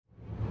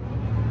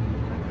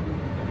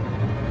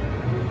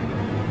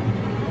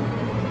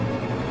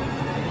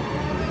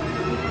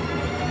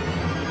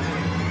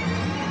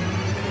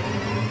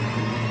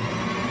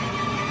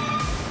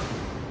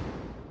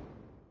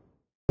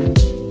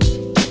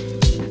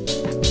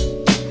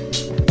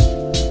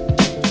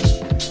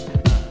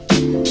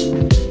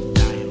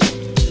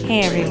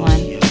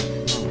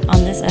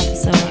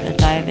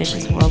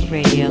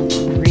Radio,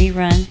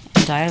 Rerun,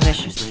 and Dire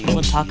Vicious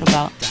will talk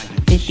about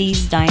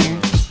 50's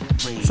diners,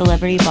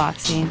 celebrity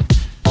boxing,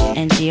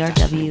 and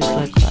DRW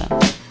Book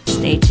Club.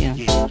 Stay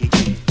tuned.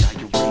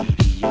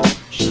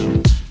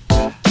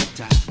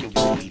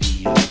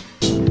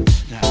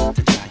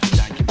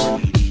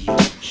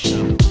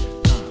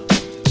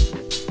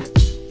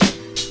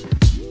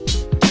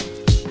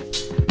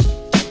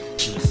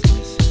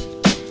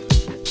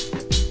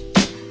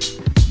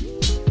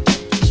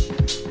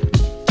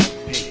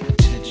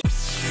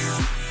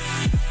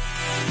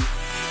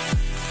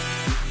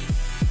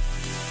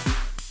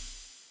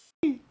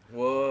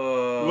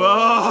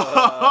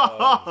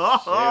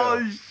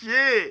 Oh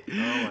shit!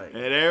 And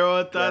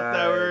everyone thought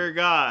that we were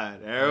gone.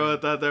 Everyone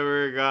thought that we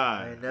were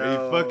gone. I know. Are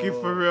you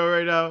fucking for real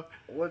right now?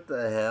 What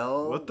the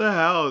hell? What the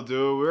hell,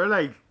 dude? We're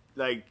like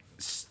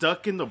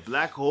stuck in the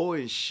black hole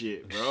and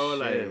shit, bro.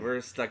 Like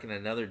we're stuck in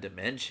another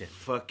dimension.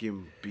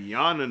 Fucking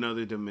beyond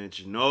another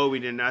dimension. No, we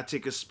did not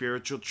take a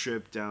spiritual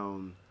trip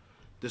down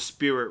the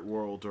spirit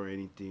world or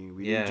anything.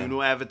 We didn't do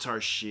no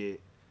Avatar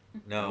shit.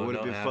 No, it would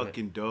have been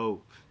fucking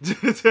dope.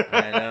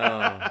 I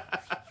know.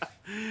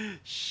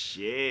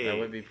 Shit. That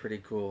would be pretty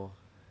cool.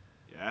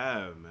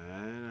 Yeah,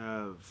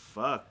 man.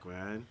 Fuck,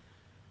 man.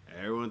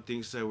 Everyone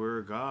thinks that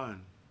we're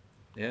gone.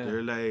 Yeah.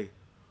 They're like,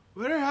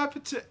 what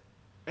happened to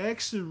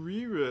X and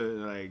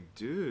Rira? Like,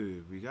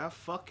 dude, we got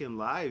fucking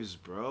lives,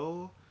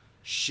 bro.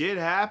 Shit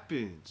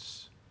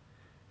happens.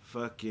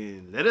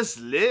 Fucking let us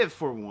live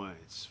for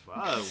once.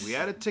 Fuck, we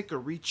had to take a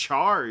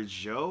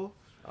recharge, yo.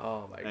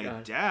 Oh, my God.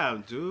 Like,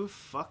 damn, dude.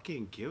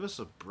 Fucking give us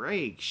a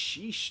break.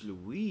 Sheesh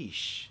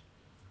Louise.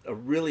 A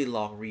really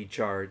long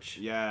recharge.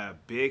 Yeah,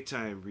 big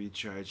time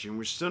recharge. And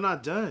we're still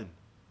not done.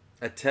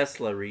 A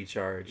Tesla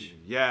recharge.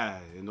 Yeah,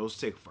 and those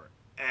take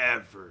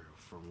forever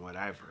from what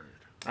I've heard.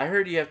 I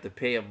heard you have to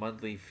pay a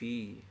monthly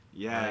fee.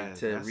 Yeah, like,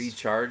 to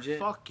recharge it.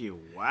 Fucking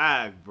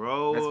whack,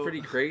 bro. That's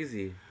pretty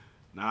crazy.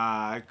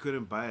 Nah, I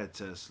couldn't buy a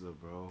Tesla,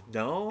 bro.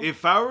 No?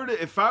 If I were,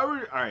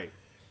 all right.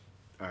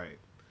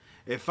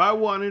 If I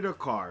wanted a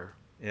car,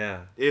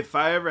 yeah. If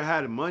I ever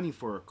had money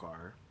for a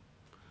car,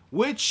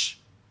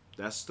 which,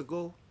 that's the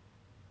goal.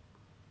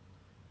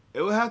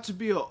 It would have to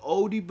be a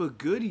oldie but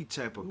goodie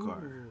type of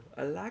car.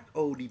 I like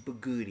oldie but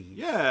goodie.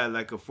 Yeah,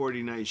 like a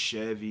 49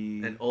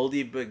 Chevy. An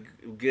oldie but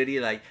goodie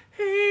like,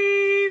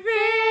 hey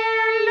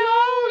there,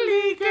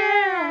 lonely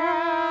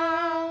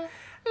girl,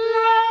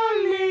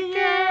 lonely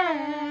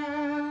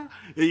girl.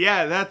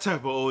 Yeah, that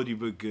type of oldie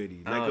but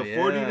goodie. Like a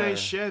 49 yeah.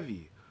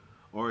 Chevy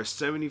or a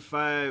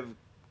 75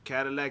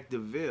 Cadillac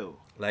DeVille.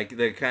 Like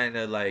the kind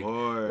of like,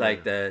 or,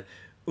 like the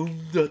ooh,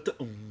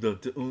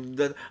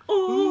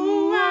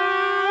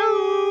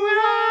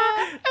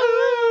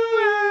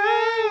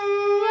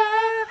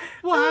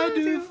 why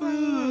do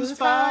fools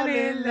fall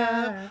in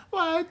love?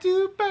 Why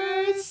do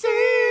birds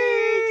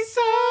sing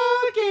so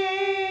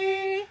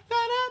gay? Da,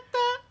 da,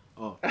 da.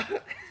 Oh.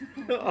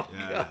 Oh,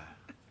 yeah. God.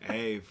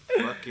 Hey,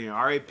 fucking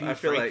R.I.P.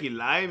 Frankie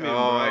Lyman, oh, bro.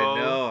 I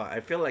know. I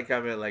feel like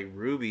I'm at like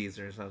Ruby's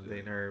or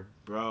something, or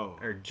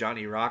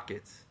Johnny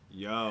Rockets.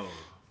 Yo.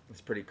 It's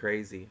pretty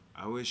crazy.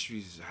 I wish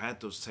we had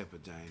those type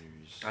of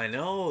diners. I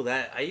know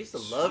that. I used to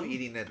love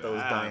eating at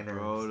those diners,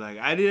 bro. Like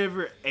I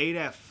never ate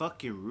at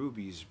fucking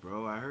Ruby's,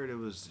 bro. I heard it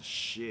was the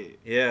shit.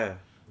 Yeah,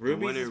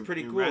 Ruby's is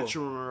pretty cool.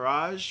 Retro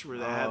Mirage, where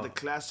they had the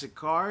classic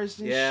cars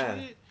and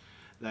shit.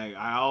 Like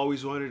I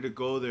always wanted to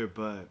go there,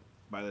 but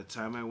by the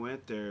time I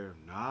went there,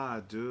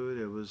 nah, dude,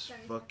 it was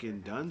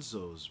fucking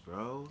Dunzos,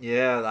 bro.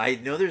 Yeah, I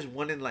know there's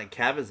one in like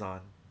Cabazon.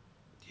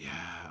 Yeah,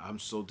 I'm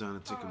so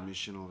down to take a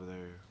mission over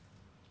there.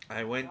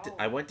 I went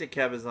to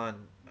Cabazon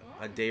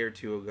a day or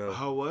two ago.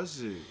 How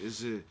was it?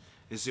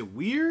 Is it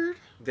weird?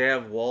 They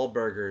have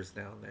Wahlburgers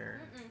down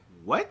there.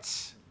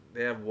 What?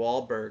 They have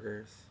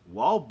Wahlburgers.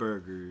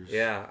 Wahlburgers.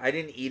 Yeah, I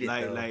didn't eat it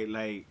though.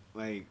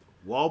 Like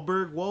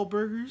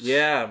Wahlburgers?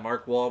 Yeah,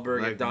 Mark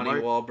Wahlberg and Donnie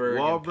Wahlberg and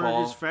Paul.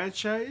 Wahlburgers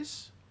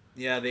franchise?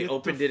 Yeah, they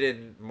opened it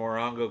in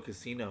Morongo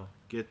Casino.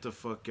 Get the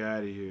fuck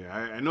out of here.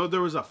 I know there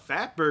was a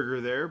Fat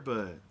Burger there,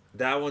 but...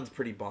 That one's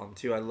pretty bomb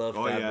too. I love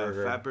Fat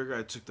Burger. Fat Burger.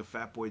 I took the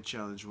Fat Boy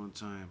Challenge one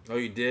time. Oh,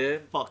 you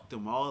did? Fucked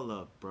them all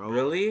up, bro.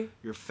 Really?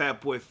 Your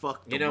Fat Boy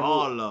fucked them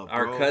all up, bro.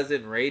 Our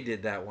cousin Ray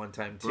did that one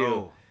time too.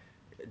 Bro.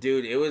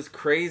 Dude, it was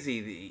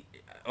crazy.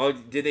 Oh,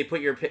 did they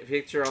put your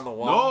picture on the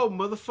wall? No,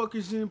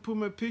 motherfuckers didn't put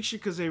my picture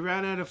because they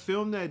ran out of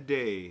film that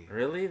day.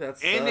 Really?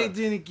 That's and they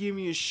didn't give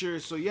me a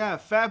shirt. So yeah,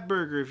 Fat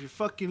Burger, if you're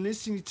fucking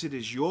listening to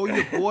this, you owe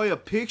your boy a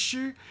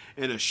picture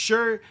and a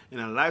shirt and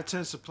a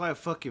lifetime supply of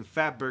fucking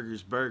Fat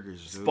Burger's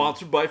burgers. Dude.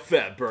 Sponsored by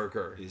Fat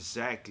Burger.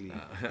 Exactly.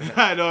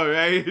 I know,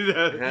 right?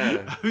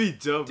 I'd be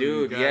dumb.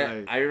 Dude,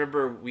 yeah. I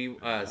remember we,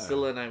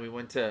 Scylla and I, we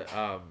went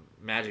to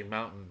Magic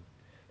Mountain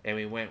and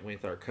we went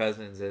with our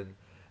cousins and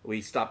we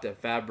stopped at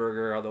Fat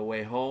Burger on the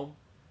way home,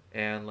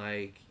 and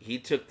like he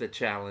took the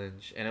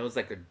challenge, and it was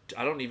like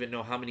I don't even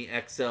know how many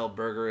XL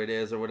burger it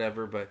is or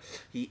whatever, but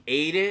he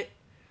ate it.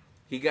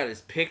 He got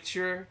his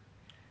picture.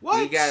 What?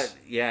 He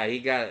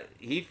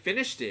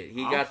finished it.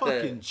 He got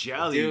fucking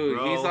jelly, dude.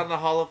 bro. He's on the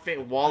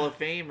Wall of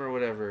Fame or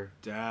whatever.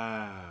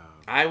 Damn.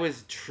 I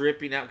was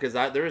tripping out because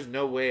there was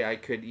no way I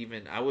could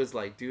even. I was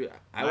like, dude,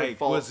 I would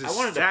fall. Was it I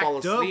wanted to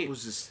fall stacked up? asleep.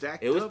 Was it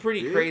stacked up? It was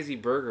pretty big? crazy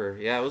burger.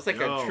 Yeah, it was like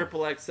Yo. a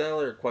triple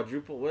XL or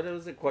quadruple. What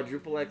was it?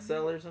 Quadruple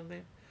XL or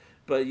something.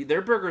 But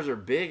their burgers are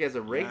big as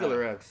a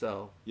regular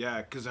XL.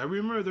 Yeah, because I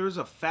remember there was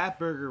a fat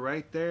burger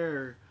right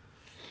there,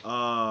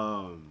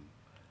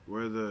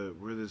 where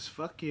this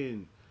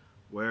fucking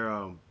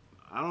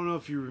I don't know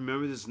if you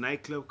remember this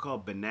nightclub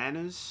called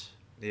Bananas.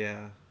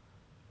 Yeah.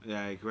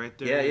 Like right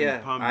there. Yeah.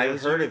 In Palm I've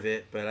Desert. heard of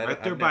it, but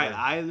right there I've by never...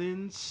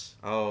 Islands.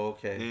 Oh,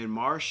 okay. And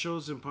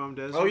Marshalls in Palm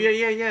Desert. Oh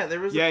yeah. There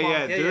was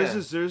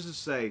There's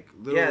this like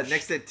little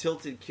next to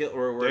Tilted Kilt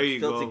or where there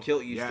Tilted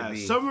Kilt used to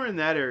be. Somewhere in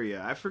that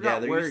area. I forgot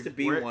there where. used to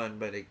be one,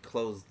 but it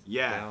closed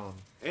down.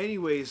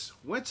 Anyways,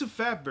 went to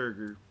Fat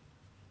Burger.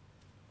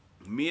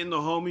 Me and the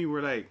homie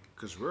were like,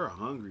 cause we're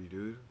hungry,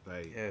 dude.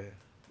 Like,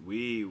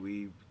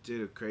 we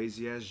did a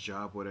crazy ass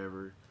job,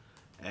 whatever,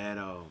 and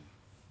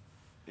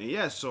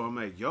yeah. So I'm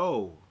like,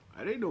 yo,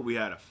 I didn't know we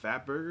had a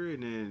Fat Burger,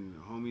 and then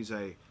homie's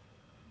like,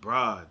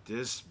 bruh,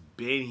 this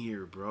been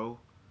here, bro.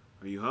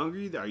 Are you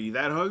hungry? Are you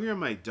that hungry?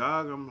 I'm like,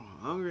 dog, I'm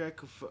hungry. I'm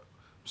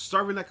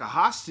starving like a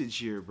hostage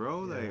here,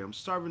 bro. Yeah. Like, I'm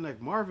starving like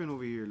Marvin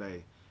over here.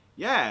 Like,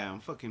 yeah, I'm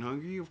fucking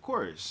hungry, of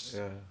course.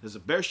 Yeah. There's a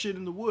bear shit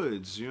in the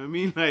woods, you know what I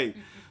mean? Like,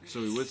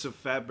 so we went to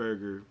Fat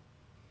Burger,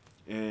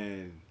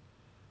 and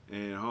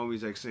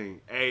homie's like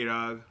saying, hey,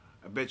 dog,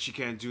 I bet you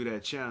can't do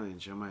that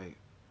challenge. I'm like,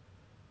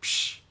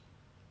 psh,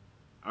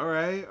 all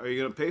right, are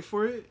you gonna pay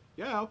for it?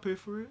 Yeah, I'll pay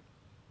for it.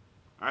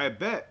 All right,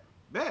 bet.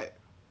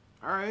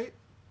 All right.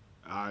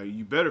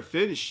 You better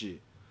finish it,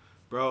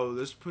 bro.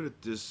 Let's put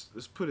it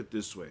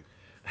this way.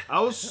 I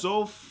was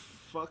so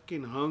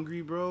fucking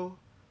hungry, bro.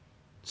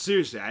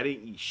 Seriously, I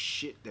didn't eat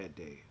shit that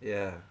day.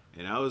 Yeah.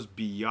 And I was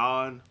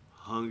beyond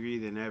hungry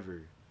than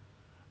ever.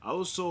 I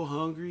was so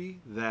hungry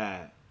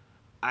that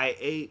I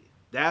ate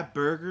that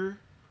burger.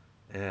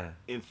 Yeah.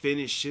 And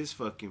finished his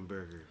fucking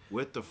burger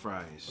with the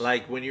fries.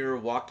 Like when you were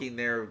walking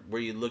there, were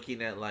you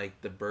looking at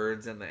like the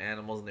birds and the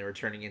animals and they were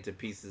turning into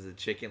pieces of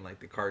chicken like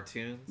the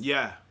cartoons?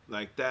 Yeah,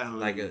 like that.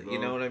 Hungry, you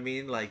know what I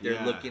mean? Like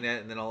they're looking at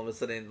it and then all of a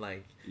sudden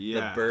like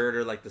the bird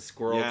or like the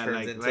squirrel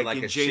turns into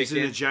like a James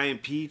chicken. and the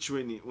Giant Peach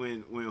when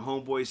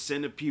Homeboy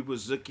Centipede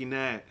was looking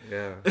at.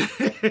 Yeah.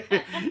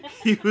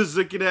 He was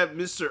looking at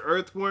Mr.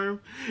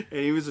 Earthworm and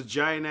he was a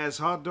giant ass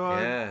hot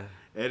dog. Yeah.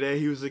 And then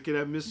he was looking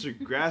at Mr.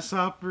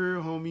 Grasshopper.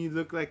 Homie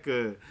looked like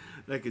a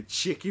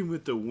chicken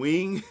with a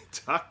wing.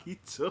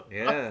 Taquito.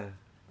 Yeah.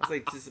 I was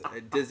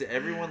like, does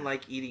everyone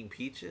like eating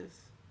peaches?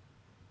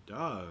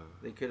 Dog.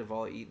 They could have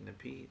all eaten a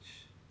peach.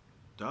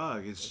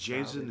 Dog, it's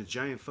James and the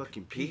Giant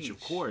fucking Peach, of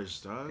course,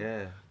 dog.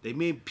 Yeah. They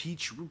made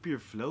peach root beer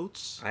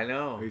floats. I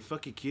know. Are you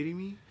fucking kidding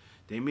me?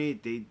 They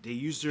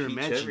used their Peach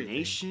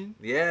imagination.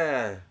 Everything.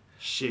 Yeah.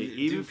 Shit,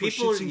 do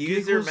people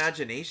use their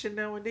imagination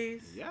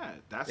nowadays? Yeah,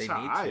 that's they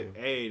how need to.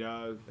 Hey,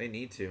 dog. They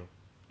need to.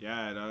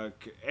 Yeah, dog.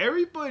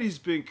 Everybody's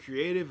been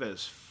creative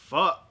as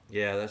fuck.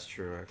 Yeah, that's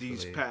true. Actually,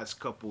 these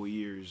past couple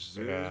years,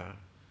 dude. Yeah.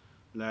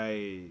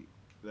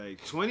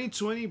 Like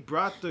 2020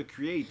 brought the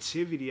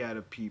creativity out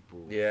of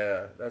people.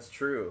 Yeah, that's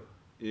true.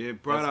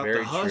 It brought out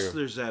the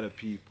hustlers out of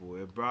people.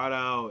 It brought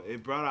out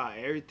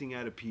everything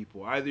out of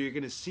people. Either you're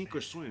gonna sink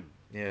or swim.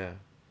 Yeah.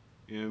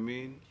 You know what I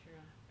mean?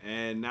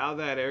 And now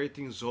that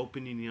everything's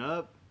opening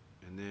up,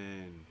 and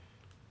then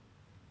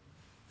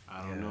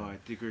I don't know. I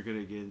think we're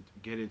gonna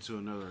get into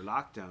another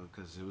lockdown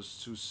because it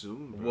was too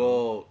soon. Bro.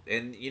 Well,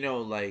 and you know,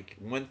 like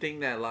one thing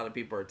that a lot of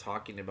people are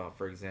talking about,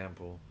 for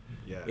example,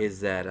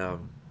 is that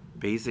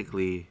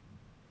basically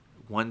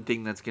one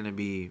thing that's gonna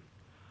be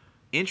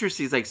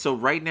interesting is like so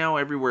right now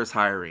everywhere's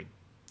hiring.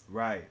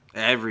 Right.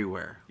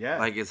 Everywhere. Yeah.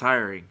 Like it's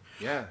hiring.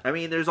 Yeah. I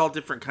mean, there's all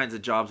different kinds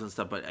of jobs and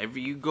stuff, but if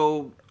you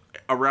go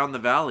around the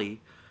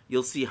valley,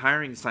 you'll see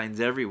hiring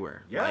signs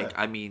everywhere. Yeah. Like,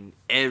 I mean,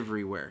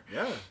 everywhere.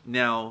 Yeah.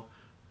 Now,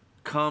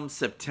 come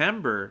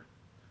September,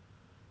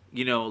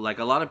 you know, like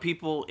a lot of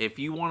people, if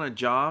you want a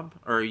job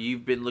or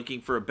you've been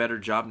looking for a better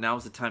job,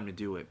 now's the time to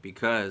do it.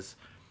 Because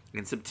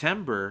in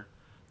September,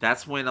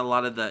 that's when a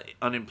lot of the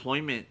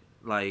unemployment,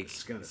 like,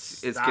 it's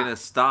gonna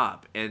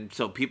stop. And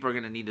so people are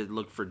going to need to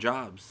look for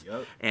jobs.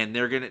 Yep. And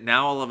they're going to,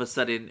 now all of a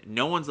sudden,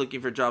 no one's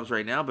looking for jobs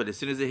right now, but as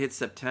soon as it hits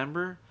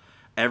September,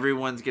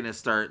 everyone's gonna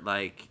start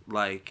like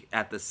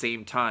at the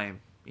same time,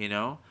 you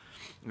know,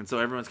 and so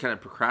everyone's kind of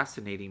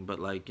procrastinating. But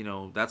like, you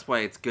know, that's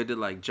why it's good to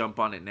like jump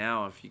on it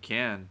now if you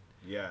can.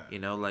 Yeah. You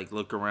know, like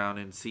look around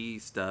and see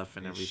stuff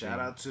and everything. Shout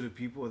out to the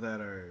people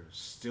that are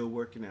still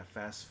working at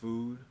fast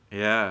food.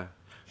 Yeah,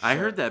 I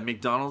heard that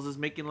McDonald's is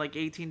making like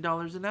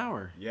 $18 an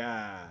hour.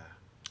 Yeah.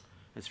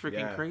 It's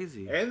freaking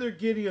crazy. And they're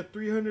getting a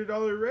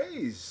 $300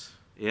 raise.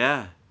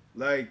 Yeah.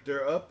 Like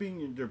they're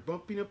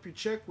bumping up your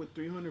check with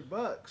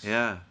 $300.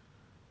 Yeah.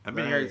 I've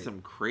been hearing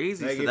some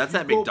crazy stuff. Like that's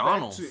at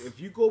McDonald's.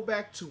 If you go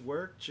back to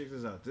work, check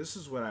this out. This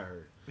is what I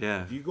heard.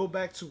 Yeah. If you go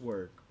back to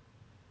work,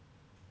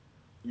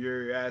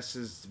 your ass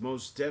is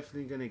most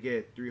definitely gonna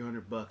get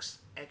 $300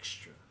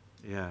 extra.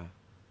 Yeah.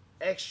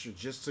 Extra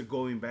just to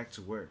going back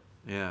to work.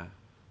 Yeah.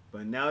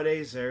 But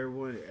nowadays,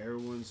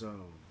 everyone's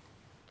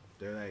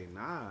They're like,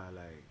 nah,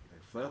 like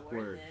fuck Not worth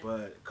work. it.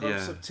 But come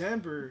Yeah.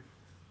 September,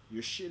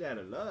 you're shit out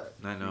of luck.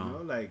 I know. You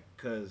know, like,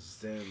 cause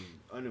them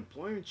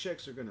unemployment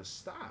checks are gonna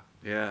stop,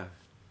 Yeah.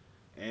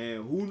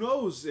 and who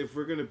knows if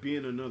we're gonna be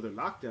in another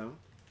lockdown.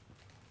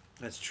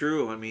 That's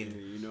true. I mean,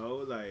 You know,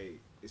 like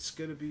it's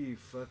gonna be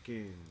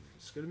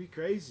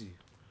crazy.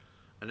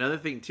 another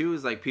thing too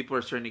is like people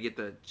are starting to get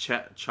the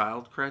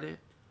child credit.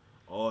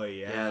 Oh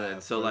yeah. Yeah,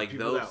 and so, For like,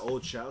 people that those- owe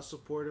child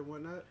support and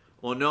whatnot.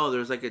 Well, no,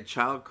 there's like a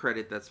child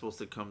credit that's supposed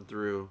to come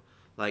through,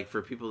 like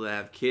for people that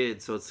have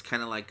kids. So it's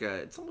kind of like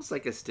it's almost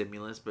like a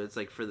stimulus, but it's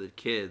like for the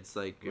kids.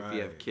 Like if you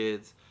have Right.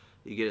 kids,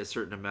 you get a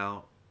certain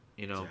amount,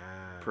 Damn.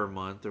 per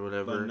month or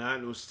whatever. But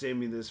not no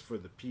stimulus for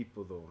the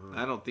people though, huh?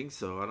 I don't think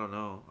so. I don't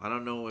know. I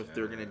don't know if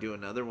they're gonna Yeah. do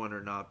another one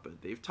or not,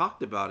 but they've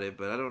talked about it.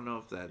 But I don't know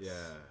if that's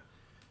Yeah.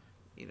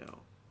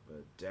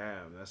 But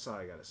damn, that's all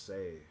I gotta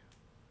say.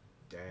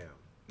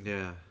 Damn.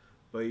 Yeah.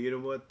 But you know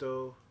what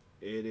though?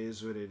 It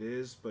is what it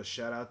is. But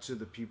shout out to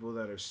the people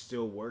that are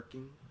still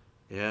working.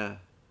 Yeah.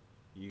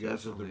 You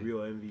guys are the Definitely. real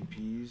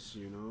MVPs,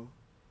 you know?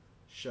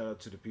 Shout out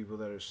to the people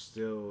that are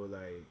still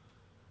like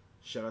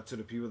shout out to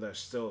the people that are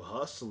still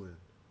hustling,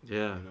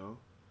 Yeah. you know?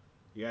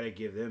 You gotta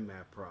give them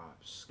mad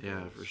props.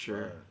 Yeah, for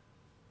sure.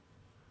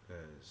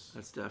 Because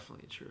That's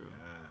definitely true.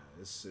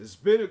 it's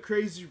been a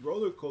crazy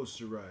roller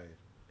coaster ride.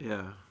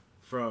 Yeah.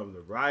 From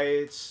the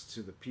riots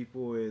to the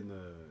people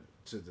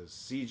to the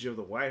siege of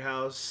the White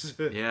House.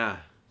 Yeah.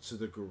 To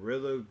the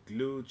Gorilla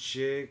Glue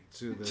chick,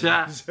 to the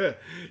Yeah.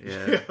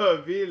 you know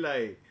what I mean?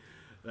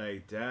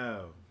 Like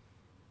damn.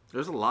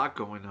 There's a lot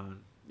going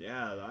on.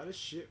 Yeah, a lot of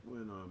shit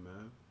went on,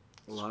 man.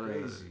 It's A lot of-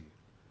 crazy.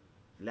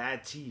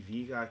 Vlad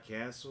TV got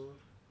canceled.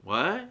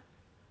 What?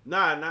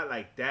 Nah, not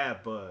like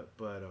that, but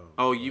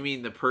Oh, you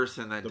mean the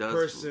person that the does?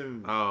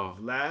 person Oh.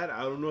 Vlad.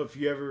 I don't know if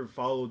you ever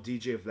follow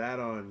DJ Vlad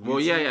on YouTube. Well,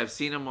 yeah, I've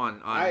seen him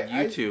on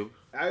YouTube.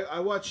 I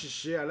watch his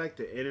shit. I like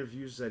the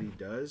interviews that he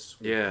does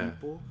with Yeah.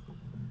 people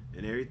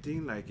and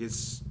everything. Like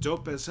it's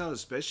dope as hell,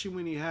 especially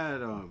when he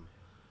had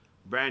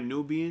Brand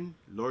Nubian,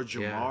 Lord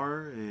Yeah.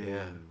 Jamar, and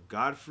Yeah.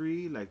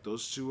 Godfrey. Like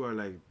those two are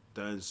like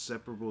the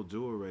inseparable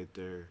duo right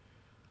there.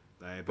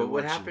 Like, I've But been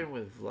what watching- happened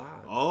with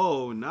Vlad?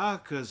 Oh, nah,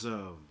 cause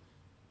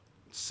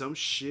some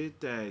shit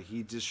that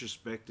he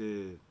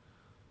disrespected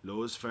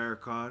Louis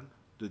Farrakhan,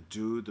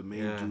 the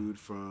main Yeah. dude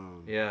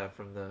from Yeah,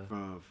 from the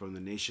from the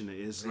Nation of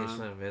Islam.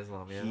 Nation of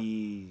Islam. Yeah.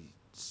 He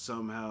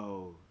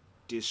somehow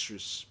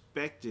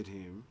disrespected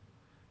him,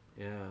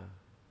 Yeah.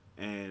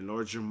 and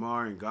Lord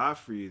Jamar and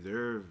Godfrey,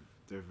 they're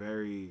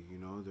very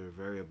they're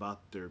very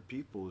about their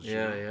peoples. you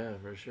Yeah, know? yeah,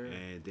 for sure.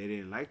 And they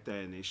didn't like that,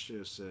 and they should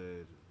have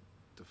said,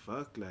 "The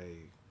fuck,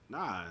 like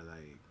nah,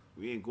 like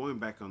we ain't going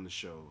back on the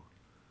show."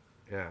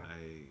 Yeah.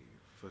 Like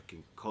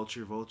fucking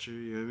culture vulture,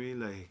 you know what I mean?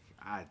 Like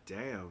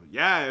damn,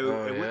 yeah, it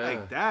went yeah.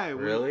 like that.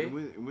 Really?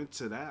 It went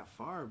to that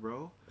far,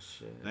 bro.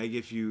 Shit. Like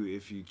if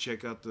you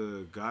check out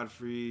the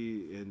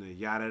Godfrey and the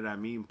Yada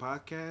Ramin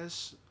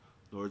podcast,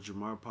 Lord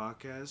Jamar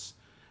podcast,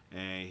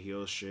 and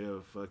he'll straight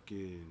up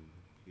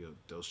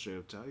they'll straight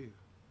up tell you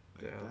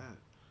like Damn. that.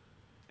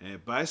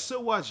 And but I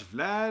still watch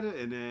Vlad,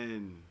 and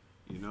then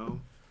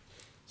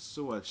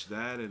still watch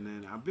that, and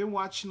then I've been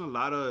watching a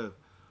lot of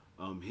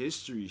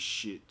history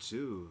shit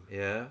too,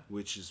 Yeah.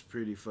 which is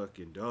pretty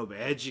fucking dope.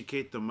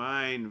 Educate the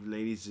mind,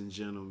 ladies and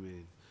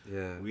gentlemen.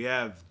 Yeah. We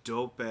have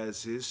dope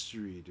ass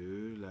history,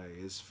 dude. Like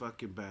it's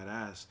fucking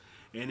badass,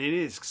 and it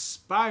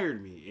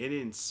inspired me. It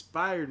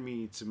inspired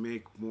me to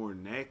make more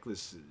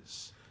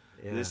necklaces.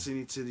 Yeah.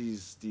 Listening to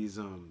these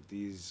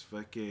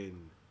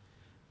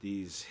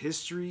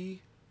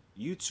history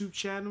YouTube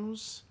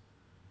channels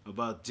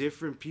about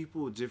different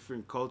people,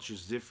 different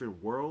cultures,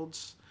 different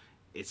worlds.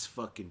 It's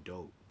fucking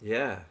dope.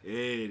 Yeah. It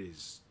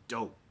is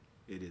dope.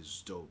 It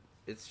is dope.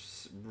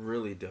 It's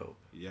really dope.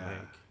 Yeah,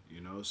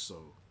 Like,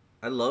 so.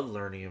 I love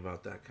learning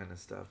about that kind of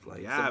stuff.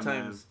 Like Yeah,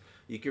 sometimes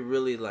you could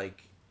really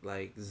like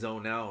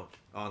zone out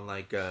on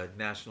like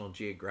National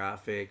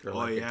Geographic or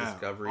like a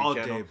Discovery all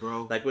Channel. day,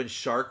 bro. Like when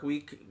Shark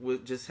Week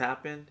just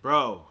happened,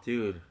 Bro,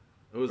 dude,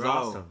 it was bro,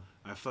 awesome.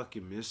 I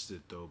fucking missed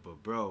it though,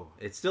 but bro,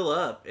 It's still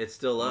up. It's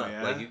still up.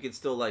 yeah? Like you can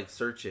still like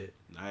search it.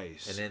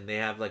 nice. And then they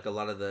have like a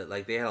lot of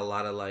they had a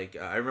lot of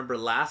I remember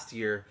last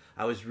year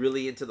I was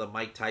really into the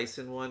Mike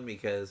Tyson one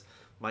because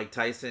Mike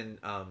Tyson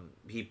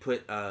he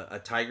put a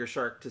tiger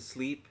shark to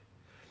sleep.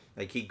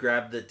 Like he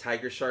grabbed the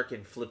tiger shark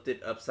and flipped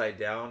it upside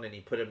down and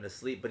he put him to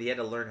sleep, but he had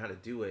to learn how to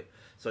do it.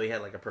 So he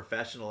had like a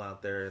professional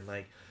out there, and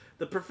like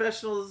the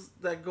professionals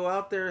that go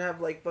out there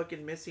have like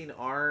fucking missing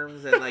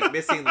arms and like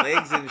missing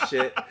legs and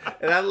shit.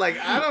 And I'm like,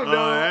 I don't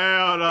know. Oh,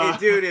 hell no. Hey,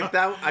 dude, if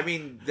that, I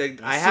mean,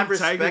 I have Some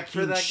Tiger respect for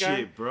King that guy.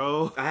 shit,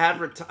 bro. I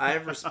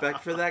have respect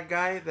for that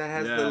guy that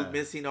has Yeah. the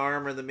missing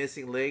arm or the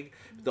missing leg.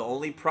 The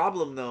only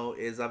problem though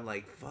is I'm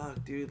like,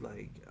 fuck, dude,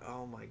 like,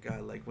 oh my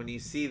god, like when you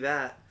see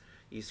that,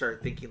 you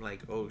start thinking like,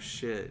 oh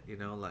shit,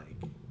 like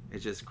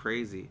it's just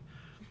crazy.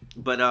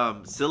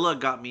 But Scylla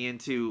got me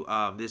into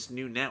this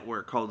new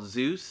network called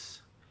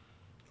Zeus.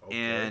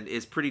 and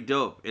it's pretty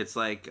dope. It's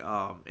like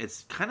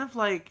it's kind of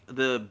like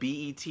the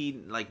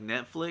BET like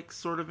Netflix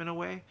sort of in a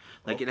way.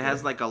 Like it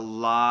has like a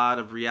lot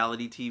of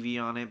reality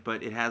TV on it,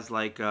 but it has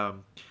like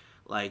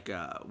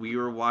we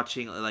were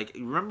watching like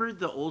remember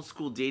the old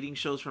school dating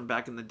shows from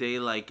back in the day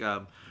like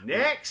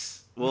Next.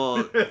 Well,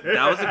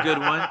 that was a good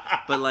one,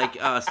 but like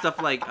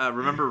stuff like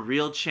remember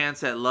Real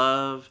Chance at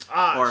Love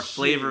or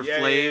Flavor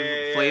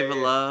Flav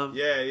Love,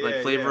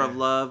 like Flavor of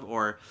Love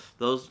or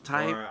those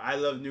type. Or I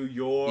Love New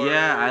York.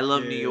 Yeah, I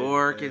Love New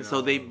York, and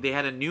so they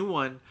had a new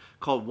one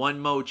called One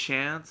Mo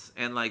Chance,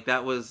 and like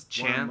that was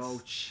Chance. One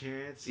Mo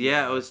Chance.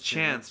 Yeah, it was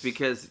Chance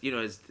because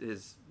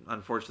his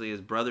unfortunately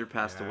his brother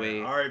passed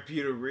away.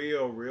 R.I.P. to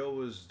Real. Real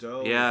was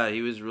dope. Yeah,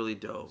 he was really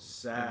dope.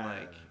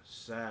 Sad,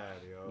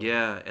 yo.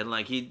 Yeah, and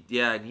like he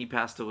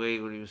passed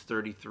away when he was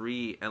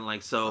 33, and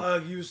like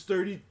so. He was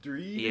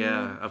 33.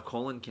 Yeah, of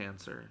colon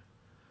cancer.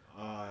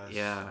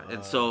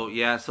 And so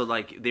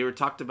like they were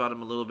talked about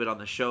him a little bit on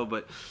the show,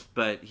 but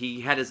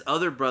he had his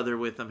other brother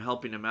with him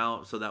helping him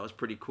out, so that was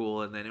pretty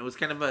cool. And then it was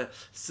kind of a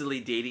silly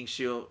dating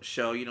show,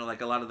 you know,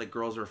 like a lot of the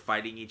girls were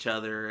fighting each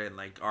other and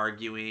like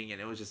arguing, and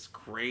it was just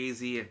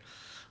crazy and.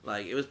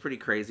 Like, it was pretty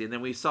crazy. And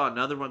then we saw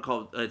another one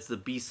called, it's the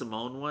B.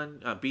 Simone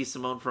one. B.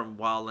 Simone from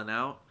Wild 'N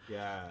Out.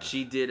 Yeah.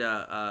 She did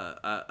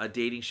a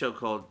dating show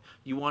called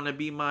You Want to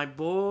Be My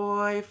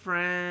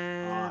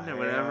Boyfriend or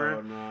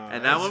whatever. No.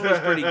 And that one was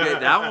pretty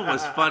good. That one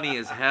was funny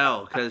as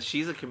hell because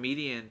she's a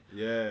comedian.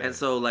 Yeah. And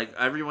so, like,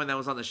 everyone that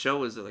was on the show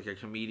was, like, a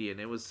comedian.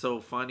 It was so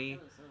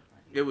funny.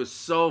 It was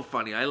so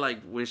funny. I,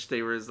 like, wish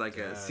there was, like,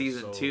 a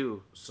season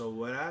 2. So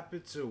what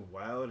happened to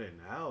Wild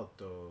 'N Out,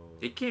 though?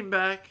 It came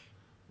back.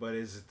 But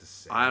is it the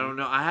same? I don't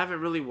know. I haven't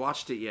really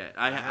watched it yet.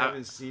 I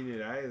haven't seen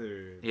it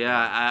either.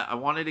 Yeah, I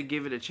wanted to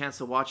give it a chance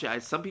to watch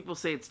it. Some people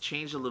say it's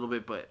changed a little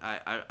bit, but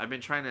I've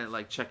been trying to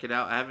like check it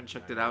out. I haven't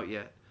checked it out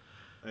yet.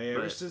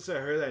 Ever since I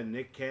heard that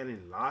Nick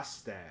Cannon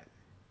lost that,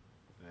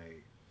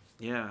 like.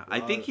 Yeah,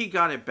 I think he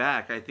got it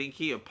back. I think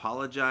he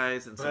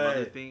apologized and some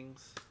other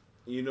things.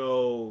 You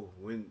know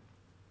when,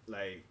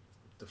 like,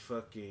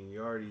 you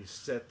already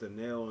set the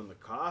nail in the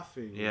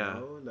coffin. You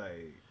know,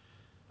 like.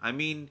 I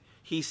mean,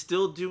 he's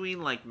still doing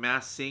like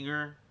Masked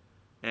Singer,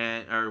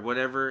 or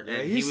whatever. Yeah,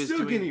 and he's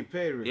still getting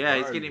paid. Regardless. Yeah,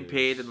 he's getting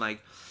paid, and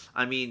like,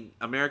 I mean,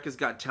 America's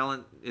Got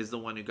Talent is the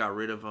one who got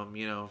rid of him,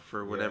 you know,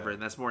 for whatever,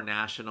 and that's more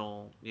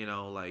national, you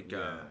know, like,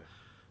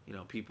 you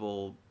know,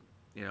 people,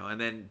 you know, and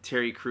then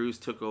Terry Crews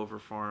took over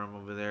for him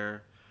over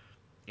there,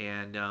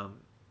 and I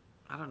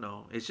don't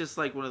know, it's just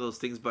like one of those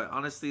things. But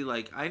honestly,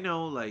 like, I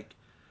know, like,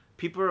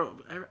 people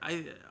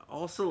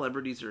all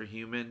celebrities are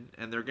human,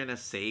 and they're gonna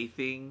say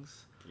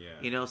things. Yeah.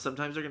 You know,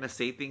 sometimes they're going to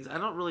say things. I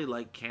don't really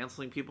like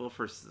canceling people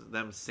for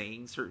them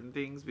saying certain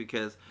things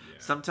because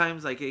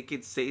sometimes, like, it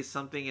could say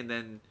something and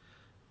then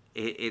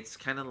it's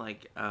kind of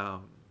like,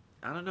 I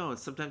don't know.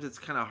 Sometimes it's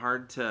kind of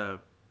hard to,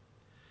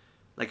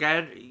 like,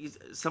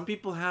 some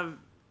people have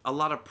a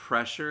lot of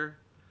pressure,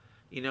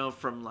 you know,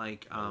 from,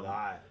 like,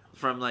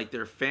 from, like,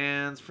 their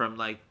fans, from,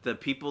 like, the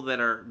people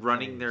that are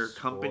running their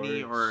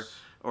company or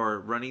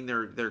running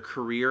their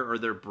career or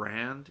their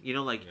brand, you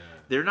know, like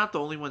they're not the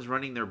only ones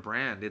running their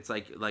brand. It's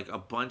like a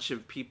bunch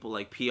of people,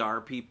 like PR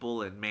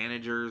people and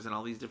managers and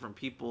all these different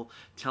people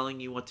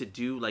telling you what to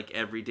do, like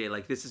every day.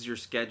 Like, this is your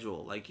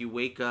schedule. Like, you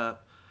wake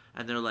up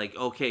and they're like,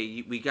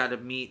 okay, we got to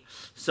meet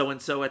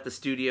so-and-so at the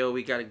studio.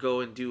 We got to go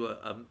and do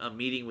a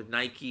meeting with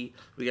Nike.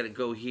 We got to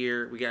go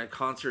here. We got a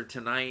concert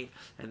tonight.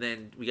 And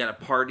then we got a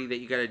party that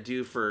you got to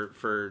do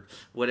for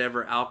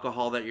whatever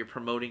alcohol that you're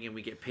promoting, and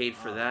we get paid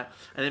for that.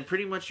 And then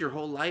pretty much your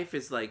whole life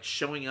is like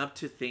showing up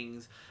to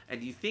things.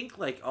 And you think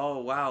like, oh,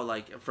 wow,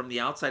 like from the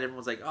outside,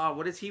 everyone's like, oh,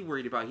 what is he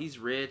worried about? He's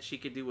rich. He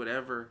could do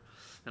whatever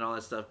and all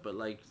that stuff. But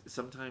like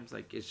sometimes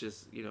like it's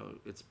just, you know,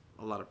 it's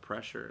a lot of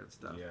pressure and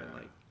stuff. Yeah. And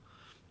like,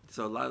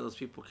 so a lot of those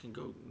people can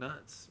go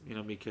nuts, you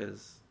know,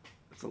 because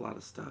it's a lot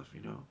of stuff, you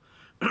know.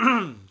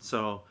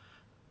 So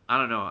I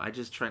don't know. I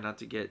just try not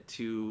to get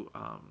too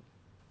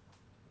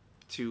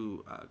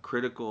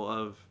critical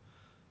of,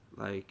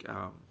 like.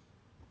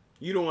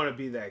 You don't want to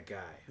be that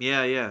guy.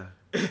 Yeah.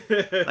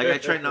 Like, I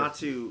try not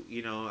to,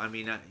 you know. I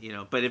mean, you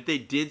know. But if they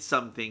did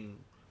something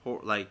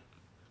like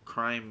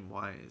crime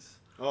wise,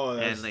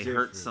 and they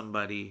hurt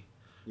somebody,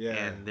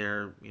 and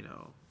they're, you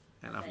know,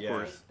 and of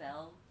course.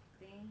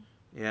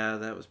 Yeah,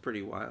 that was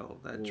pretty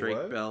wild. That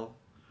Drake Bell.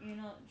 You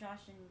know Josh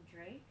and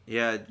Drake?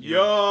 Yeah.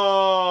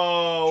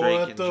 Yo, Drake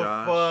what and the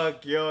Josh.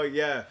 fuck? Yo,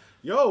 yeah.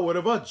 Yo, what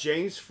about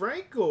James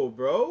Franco,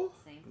 bro?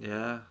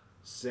 Yeah.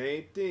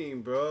 Same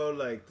thing, bro.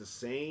 Like, the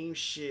same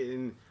shit.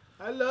 And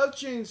I love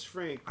James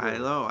Franco.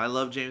 I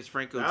love James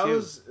Franco, that too.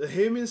 Was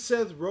him and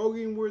Seth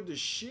Rogen were the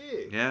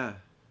shit. Yeah.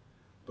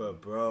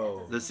 But,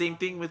 bro. The same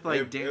thing with,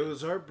 like... It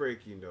was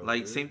heartbreaking, though.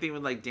 Like, dude. same thing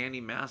with, like,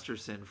 Danny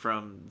Masterson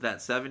from that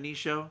 70s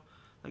show.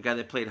 The guy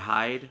that played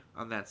Hyde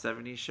on that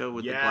 70s show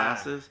with the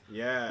glasses.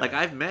 Yeah. Like,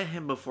 I've met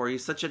him before.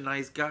 He's such a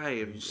nice guy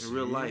in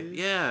real life.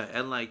 Yeah,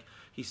 and, like,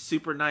 he's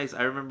super nice.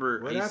 I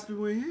remember... What happened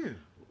with him?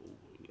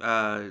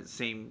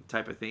 Same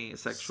type of thing.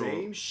 Sexual...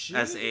 Same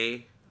shit? SA.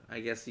 I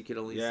guess you could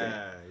only say.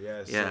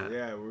 Yeah. So, Yeah.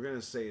 yeah, we're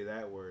gonna say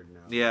that word now.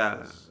 Yeah.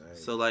 because, like,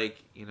 So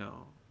like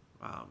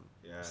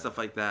yeah. stuff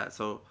like that.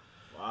 So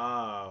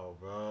Wow,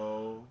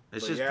 bro.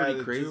 it's But just yeah, pretty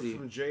the crazy. dude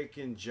from Drake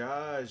and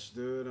Josh,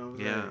 dude. I was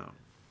Yeah. like,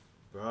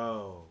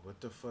 bro,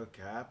 what the fuck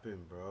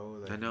happened, bro?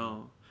 Like, I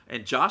know.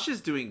 And Josh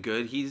is doing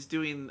good. He's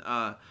doing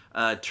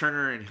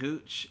Turner and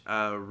Hooch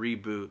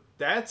reboot.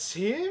 That's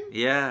him?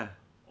 Yeah.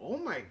 Oh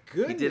my He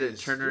goodness. did a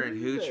Turner and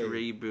dude, Hooch like,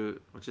 reboot,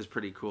 which is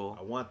pretty cool.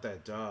 I want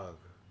that dog.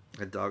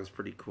 That dog's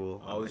pretty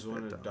cool. I always like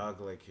wanted that a dog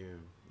like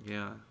him.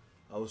 Yeah.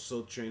 I was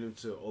so trained him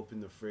to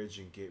open the fridge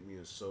and get me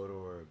a soda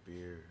or a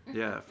beer.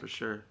 Yeah, for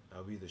sure.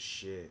 That'll be the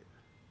shit.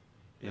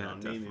 Yeah, I'll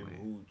name definitely.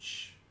 him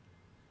Hooch.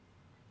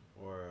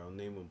 Or I'll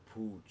name him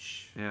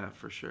Pooch. Yeah,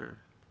 for sure.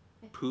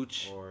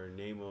 Pooch. Or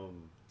name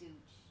him...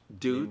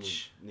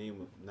 Dooch. Name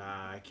him...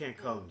 Nah, I can't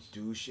call him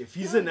douche. If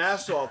he's an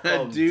asshole, I'll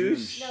call him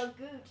Douche. douche. No,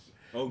 Gooch.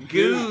 Oh,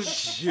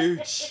 Gooch.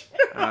 Gooch.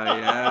 Oh,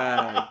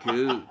 yeah.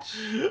 Gooch.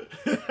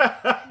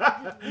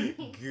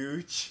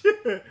 Gooch.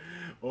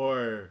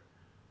 Or...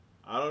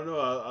 I don't know.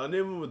 I'll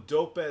name him a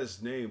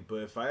dope-ass name. But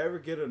if I ever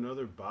get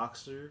another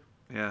boxer...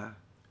 Yeah.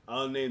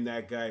 I'll name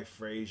that guy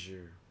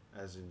Frazier.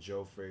 As in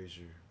Joe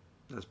Frazier.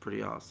 That's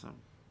pretty awesome.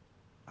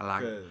 I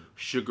like Good.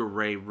 Sugar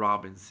Ray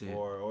Robinson.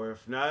 Or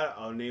if not,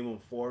 I'll name him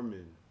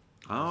Foreman.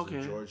 Oh, As in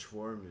okay. George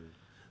Foreman.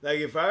 Like,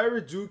 if I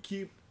ever do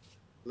keep,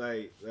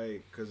 like,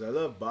 because I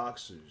love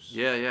boxers.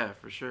 Yeah,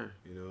 for sure.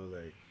 You know,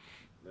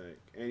 like,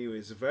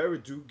 anyways, if I ever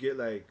do get,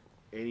 like,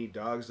 any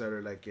dogs that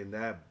are, like, in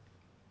that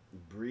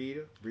breed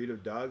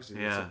of dogs, and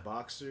it's Yeah. a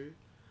boxer,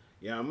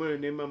 yeah, I'm going to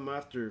name them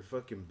after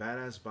fucking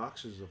badass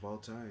boxers of all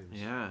times.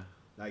 Yeah.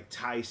 Like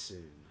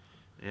Tyson,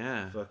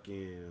 Yeah.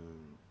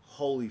 fucking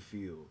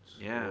Holyfield.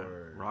 Yeah.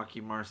 Or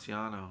Rocky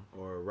Marciano.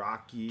 Or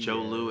Rocky.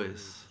 Joe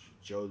Louis.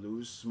 Joe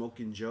Louis,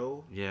 Smoking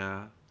Joe.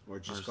 Yeah. Or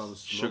just Or call him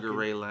Smoking. Sugar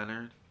Ray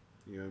Leonard.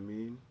 You know what I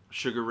mean?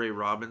 Sugar Ray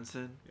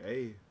Robinson.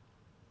 Hey.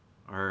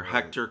 Or Right.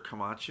 Hector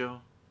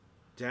Camacho.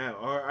 Damn.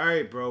 All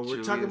right, bro. We're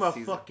Julius talking about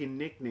Caesar. fucking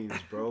nicknames,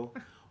 bro.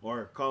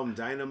 Or call him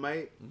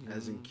Dynamite,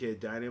 as in Kid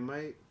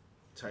Dynamite.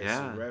 Tyson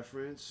Yeah.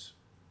 reference.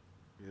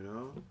 You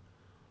know?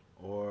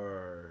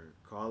 Or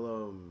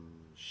call him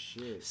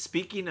shit.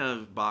 Speaking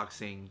of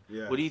boxing,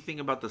 Yeah. what do you think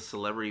about the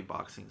celebrity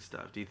boxing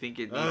stuff? Do you think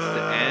it needs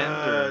to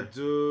end,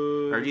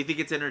 Dude. or do you think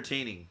it's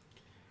entertaining?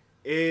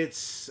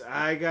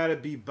 I gotta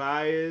be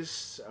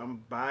biased. I'm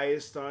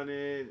biased on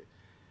it.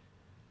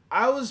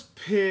 I was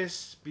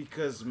pissed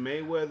because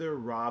Mayweather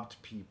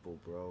robbed people,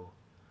 bro.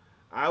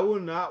 I will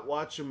not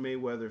watch a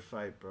Mayweather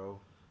fight, bro.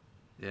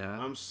 Yeah.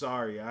 I'm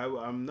sorry.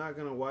 I'm not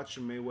gonna watch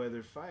a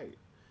Mayweather fight.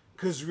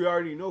 Cause we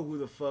already know who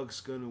the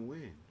fuck's gonna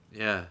win.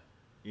 Yeah.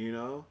 You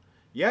know?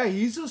 Yeah,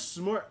 he's a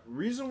smart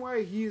reason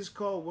why he is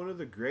called one of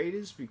the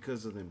greatest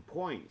because of them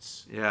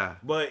points. Yeah.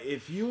 But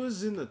if he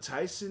was in the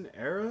Tyson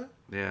era,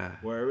 Yeah.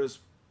 where it was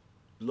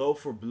blow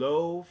for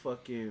blow,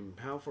 fucking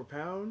pound for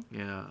pound,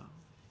 Yeah.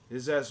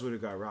 his ass would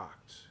have got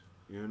rocked,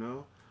 you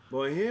know?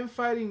 But him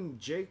fighting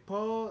Jake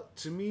Paul,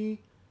 to me,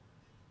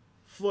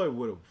 Floyd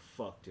would have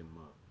fucked him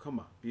up. Come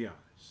on, be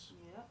honest.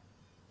 Yep.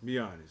 Be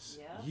honest.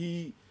 Yeah.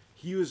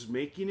 He was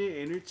making it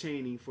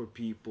entertaining for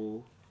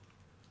people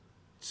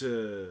this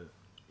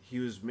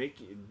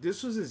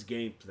was his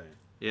game plan.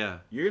 Yeah.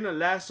 You're going to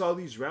last all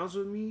these rounds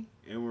with me,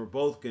 and we're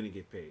both going to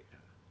get paid.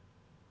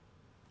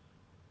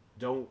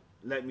 Don't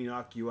let me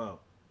knock you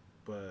out,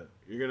 but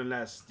you're going to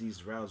last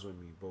these rounds with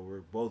me, but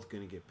we're both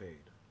going to get paid.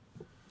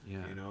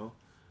 Yeah. You know?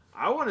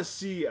 I want to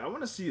see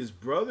his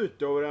brother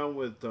throw down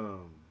with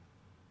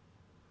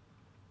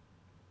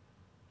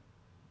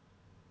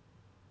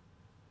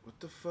what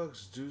the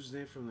fuck's dude's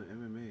name from the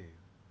MMA?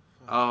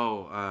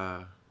 Oh,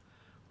 I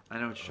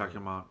know what you're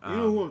talking about. You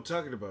know who I'm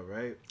talking about,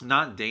 right?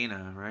 Not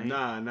Dana, right?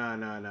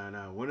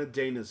 Nah. One of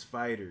Dana's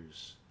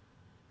fighters.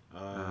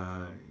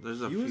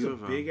 There's a he few was a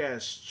of 'em. big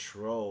ass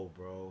troll,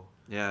 bro.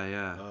 Yeah.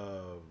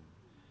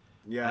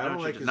 Yeah, I know don't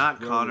what like you're- his not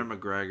brother. Conor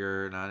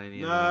McGregor, not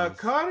any Nah, of those.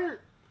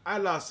 Conor. I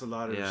lost a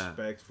lot of Yeah.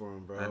 respect for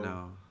him, bro. I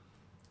know.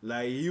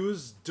 Like, he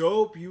was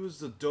dope. He was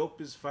the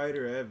dopest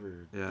fighter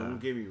ever. Yeah. Don't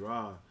get me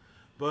wrong.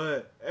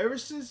 But ever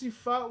since he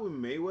fought with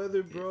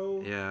Mayweather,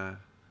 bro, Yeah.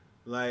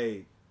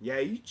 like, yeah,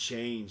 you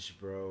changed,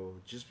 bro.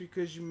 Just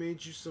because you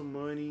made you some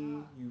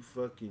money, you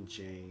fucking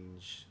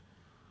changed.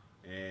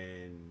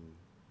 And,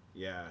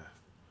 yeah,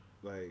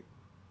 like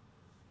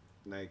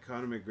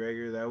Conor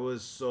McGregor, that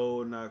was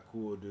so not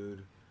cool,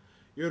 dude.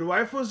 Yo, the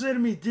wife was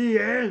sending me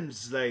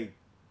DMs. Like,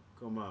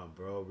 come on,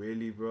 bro.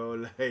 Really,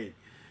 bro? Like,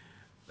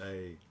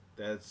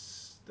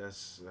 that's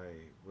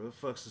like, where the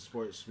fuck's the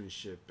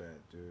sportsmanship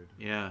at, dude?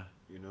 Yeah.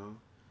 You know?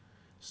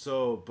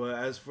 So, but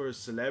as for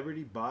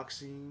celebrity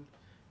boxing,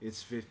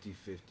 it's 50-50,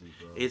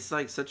 bro. It's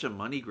like such a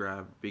money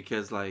grab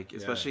because like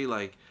especially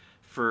like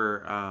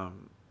for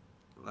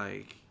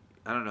like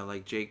I don't know,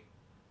 like Jake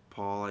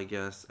Paul, I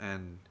guess,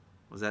 and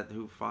was that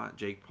who fought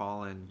Jake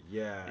Paul and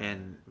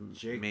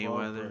Jake Mayweather?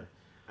 Paul, bro.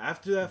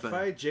 After that But-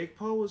 fight, Jake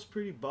Paul was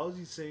pretty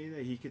ballsy saying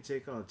that he could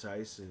take on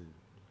Tyson.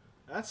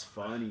 That's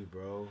funny,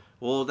 bro.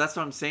 Well, that's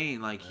what I'm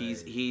saying. Like Right.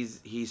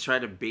 he's tried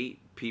to bait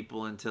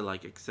people into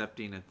like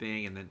accepting a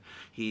thing, and then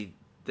he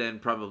then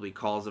probably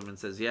calls them and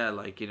says, yeah,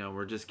 like, you know,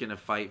 we're just gonna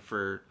fight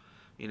for,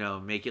 you know,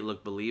 make it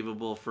look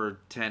believable for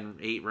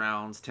 8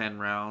 rounds, 10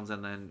 rounds,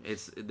 and then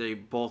they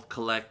both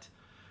collect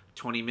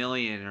 20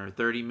 million or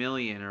 30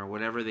 million or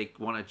whatever they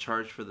want to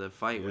charge for the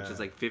fight, which is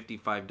like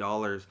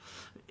 $55.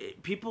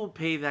 People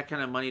pay that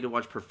kind of money to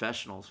watch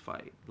professionals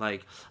fight.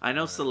 Like, I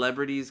know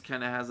celebrities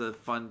kind of has a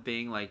fun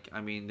thing. Like, I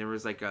mean, there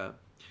was like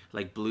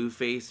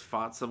Blueface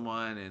fought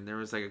someone, and there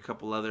was like a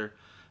couple other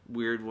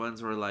weird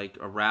ones where like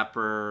a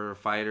rapper or a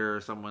fighter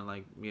or someone,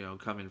 like, you know,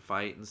 come and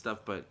fight and stuff.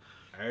 But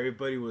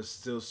everybody was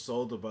still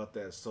sold about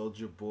that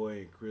Soulja Boy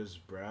and Chris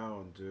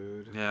Brown,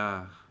 dude.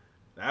 Yeah,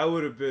 that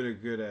would have been a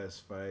good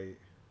ass fight.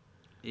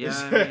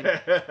 Yeah,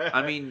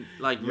 I mean,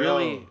 like,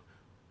 really.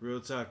 Real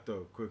talk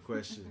though. Quick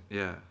question.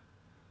 Yeah.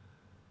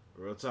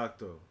 Real talk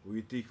though. Who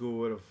you think who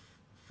would have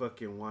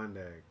fucking won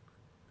that?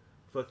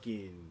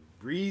 Fucking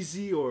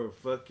Breezy or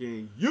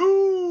fucking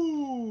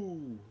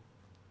you?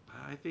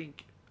 I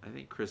think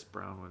Chris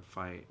Brown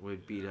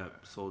would beat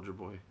up Soulja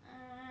Boy.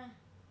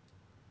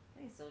 I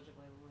think Soulja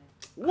Boy would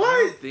win. What?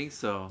 I don't think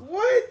so.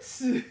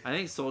 What? I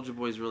think Soulja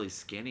Boy's really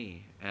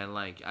skinny, and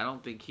like, I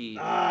don't think he.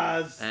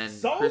 And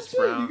Soulja, Chris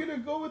Brown, you're gonna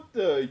go with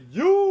the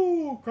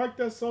you crack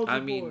that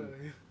Soulja Boy.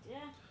 Yeah.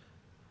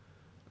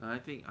 I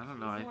don't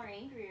know. He's more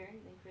angrier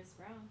than Chris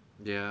Brown.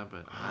 Yeah,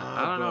 but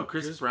I don't know.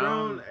 Chris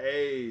Brown.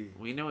 Hey,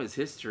 we know his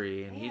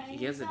history, and he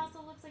hasn't. He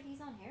also looks like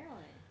he's on heroin.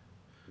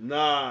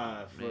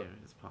 Nah, maybe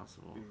it's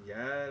possible.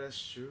 Yeah, that's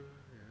true.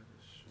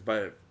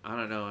 But I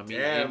don't know. I mean,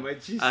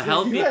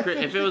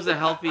 if it was a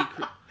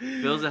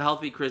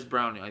healthy Chris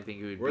Brown, I think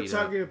he would. We're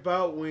talking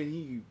about when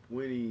he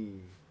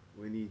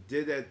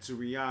did that to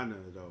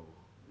Rihanna though.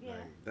 Yeah.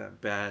 Like, that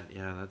bad.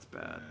 Yeah, that's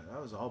bad. Yeah,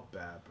 that was all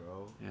bad,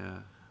 bro. Yeah.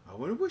 I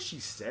wonder what she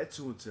said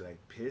to him to like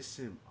piss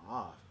him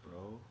off,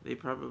 bro. They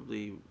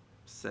probably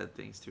said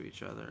things to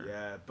each other.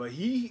 Yeah, but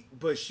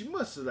she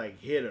must have like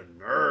hit a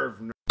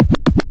nerve.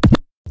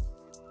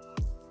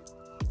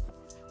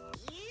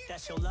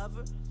 That's your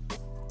lover?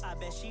 I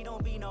bet she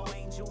don't be no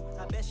angel.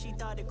 I bet she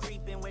thought of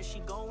creeping. Where she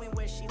going,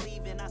 where she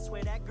leaving. I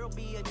swear that girl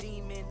be a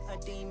demon, a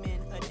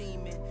demon, a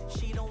demon.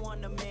 She don't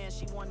want a man,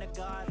 she want a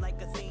god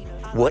like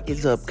Athena. What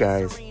is up,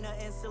 guys?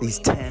 These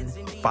 10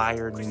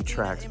 fire new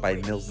tracks by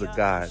Mills the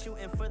God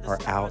are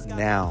out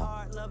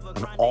now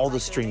on all the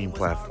streaming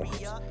platforms.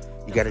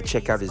 You got to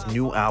check out his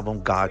new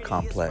album, God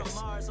Complex.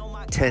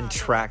 10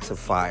 tracks of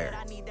fire.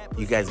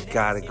 You guys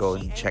got to go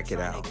and check it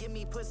out.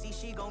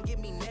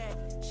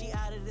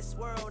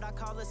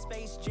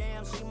 Space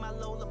Jam, she my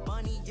Lola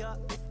Bunny,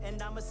 yup.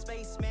 And I'm a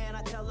spaceman,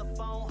 I tell her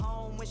phone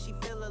home when she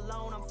feel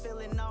alone. I'm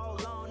feeling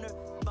all on her.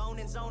 Bone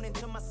and zoning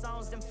to my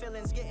songs, them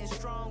feelings getting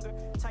stronger.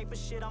 Type of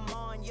shit I'm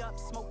on, yup.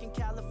 Smoking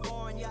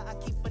California, I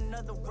keep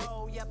another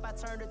roll, yup. I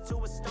turned her to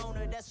a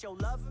stoner, that's your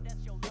lover.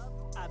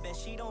 I bet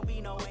she don't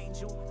be no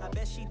angel. I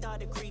bet she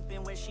thought of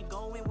creeping. Where she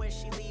going, where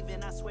she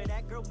leaving. I swear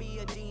that girl be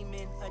a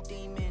demon, a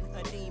demon,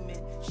 a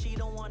demon. She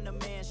don't want a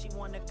man, she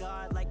want a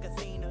god like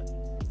Athena.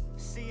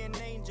 See an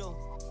angel,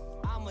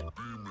 I'm a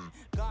demon.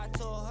 God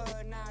told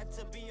her not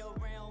to be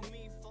around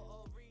me for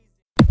a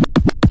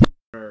reason.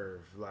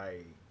 Nerve,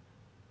 like,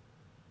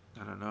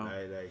 I don't know.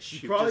 Like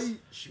she probably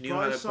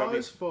saw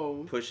his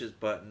phone. Push his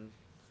button.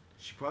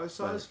 She probably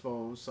saw his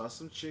phone, saw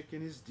some chick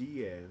in his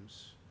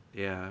DMs.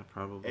 Yeah,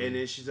 probably. And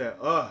then she's like,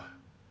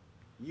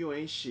 you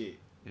ain't shit.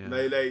 Yeah.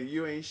 Like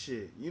you ain't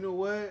shit. You know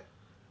what?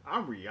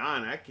 I'm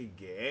Rihanna. I can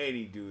get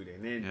any dude.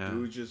 And then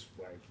dude just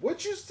like,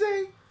 what you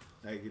say?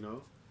 Like, you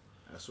know,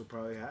 that's what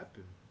probably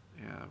happened.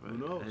 Yeah, but who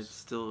knows? It's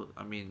still,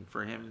 I mean,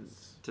 for him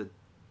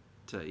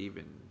to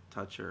even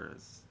touch her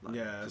is like,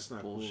 that's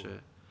not bullshit. Cool.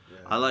 Yeah,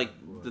 I like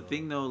cool the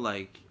thing though.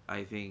 Like,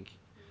 I think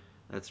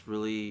that's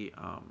really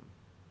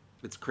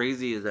it's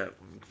crazy is that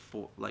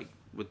like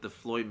with the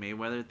Floyd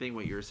Mayweather thing,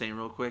 what you were saying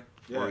real quick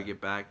before we get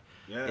back,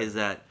 is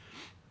that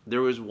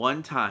there was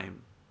one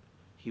time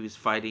he was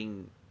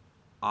fighting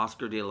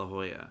Oscar De La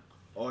Hoya.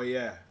 Oh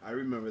yeah, I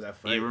remember that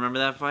fight. You remember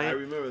that fight? I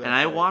remember that. And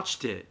I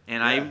watched it,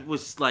 and I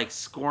was like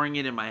scoring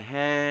it in my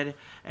head,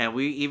 and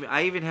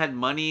I even had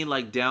money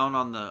like down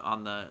on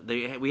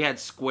the we had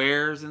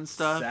squares and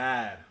stuff.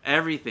 Sad.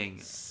 Everything.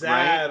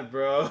 Sad, right?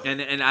 bro.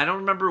 And I don't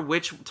remember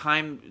which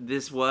time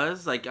this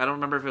was. Like, I don't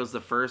remember if it was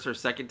the first or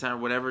second time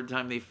or whatever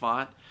time they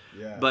fought.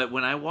 Yeah. But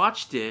when I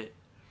watched it,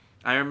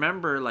 I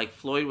remember like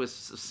Floyd was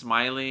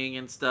smiling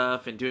and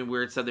stuff and doing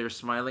weird stuff. They were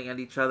smiling at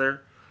each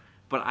other.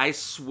 But I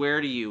swear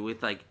to you,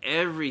 with like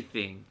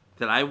everything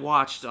that I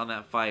watched on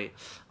that fight,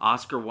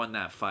 Oscar won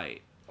that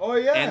fight. Oh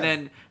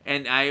yeah.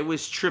 And I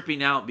was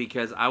tripping out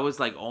because I was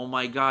like, oh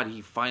my God,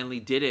 he finally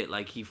did it.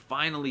 Like, he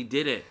finally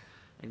did it.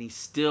 And he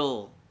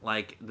still,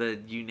 like, the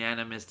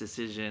unanimous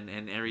decision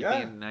and everything.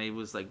 Yeah. And I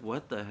was like,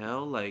 what the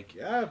hell? Like,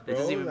 yeah, bro. It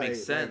doesn't even make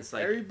sense.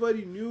 Like,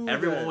 everybody knew.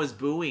 Everyone was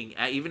booing,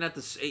 even at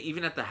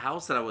the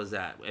house that I was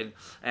at,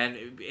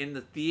 and in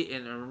the theater.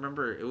 And I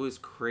remember it was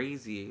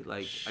crazy.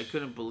 Like, I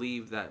couldn't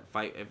believe that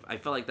fight. I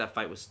felt like that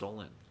fight was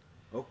stolen.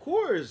 Of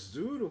course,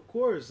 dude. Of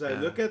course. Like,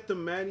 look at the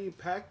Manny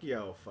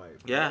Pacquiao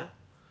fight, bro. Yeah.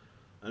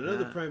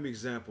 Another Yeah. prime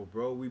example,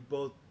 bro. We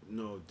both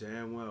know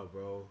damn well,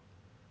 bro.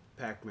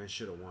 Pac-Man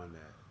should have won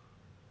that.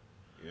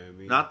 You know what I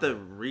mean? Not the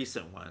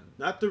recent one,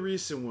 Not the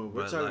recent one.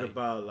 We're but talking like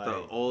about like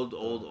the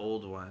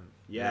old one.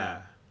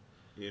 Yeah.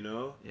 You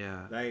know?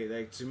 Yeah.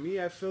 Like to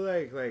me, I feel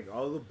like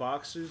all the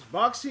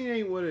boxing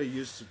ain't what it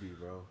used to be,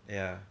 bro.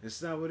 Yeah.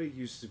 It's not what it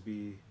used to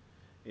be.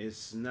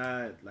 It's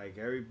not like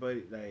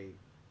everybody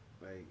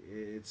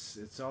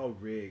it's all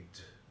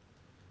rigged.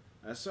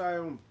 That's why I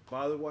don't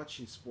bother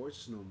watching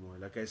sports no more.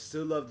 Like I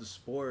still love the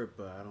sport,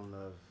 but I don't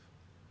love.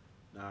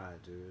 Nah,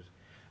 dude.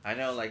 I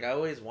know, like I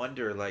always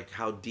wonder, like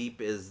how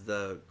deep is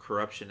the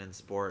corruption in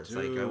sports?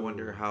 Like I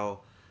wonder Dude.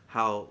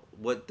 how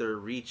what their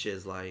reach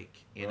is like.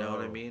 You know what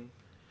I Bro, mean?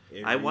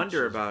 It I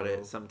wonder reaches, about bro.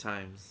 it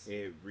sometimes.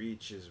 It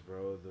reaches,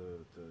 bro.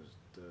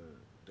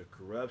 The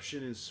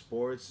corruption in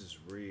sports is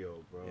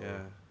real, bro. Yeah.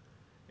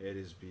 It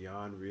is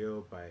beyond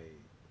real by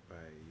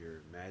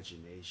your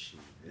imagination.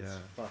 It's Yeah.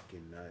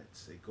 fucking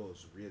nuts. It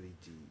goes really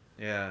deep.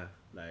 Yeah.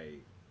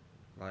 Like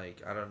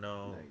I don't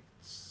know. like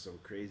some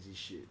crazy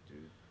shit,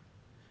 dude.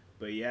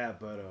 But yeah,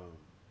 but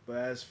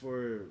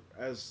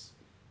as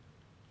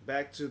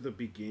back to the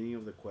beginning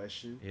of the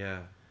question,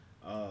 Yeah.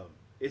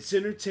 it's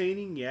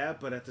entertaining, yeah,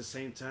 but at the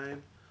same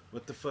time,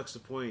 what the fuck's the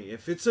point?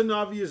 If it's an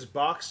obvious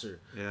boxer,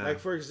 Yeah. like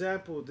for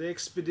example, the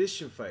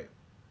expedition fight,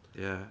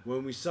 Yeah.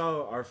 when we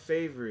saw our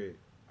favorite,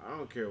 I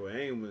don't care what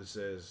anyone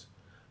says,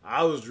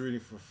 I was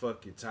rooting for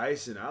fucking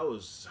Tyson. I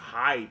was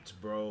hyped,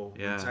 bro.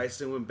 Yeah. When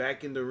Tyson went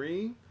back in the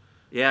ring.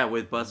 Yeah,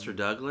 with Buster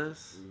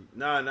Douglas.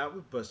 Nah, not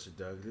with Buster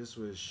Douglas.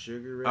 With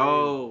Sugar Ray.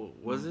 Oh,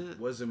 was it?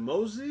 Was it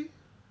Mosley?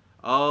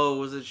 Oh,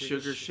 was it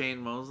Sugar Sugar Sh- Shane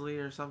Mosley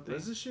or something?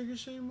 Was it Sugar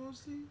Shane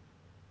Mosley?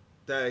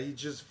 That he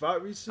just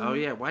fought recently? Oh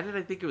yeah, why did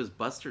I think it was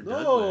Buster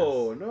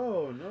No, Douglas?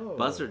 no.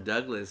 Buster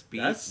Douglas beat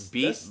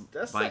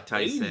That's Mike the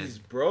Tyson. 80s,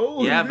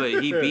 bro. Yeah, but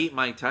he beat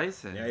Mike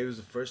Tyson. Yeah, he was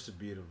the first to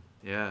beat him.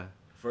 Yeah.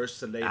 First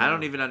to lay I down.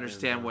 don't even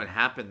understand And, what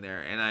happened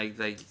there, and I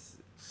like,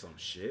 some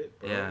shit,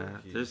 bro. Yeah,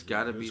 there's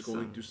gotta he be was going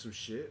some- to do some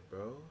shit,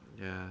 bro.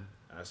 yeah,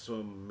 That's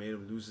what made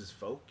him lose his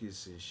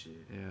focus and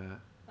shit. yeah.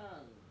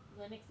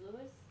 Lennox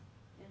Lewis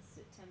in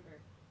September.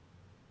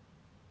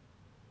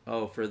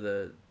 Oh, for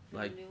the For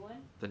like the new one.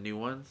 the new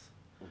ones.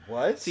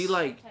 What? See,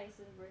 like,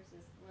 Tyson versus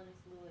Lennox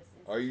Lewis.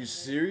 In Are you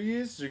September.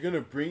 serious? They're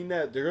gonna bring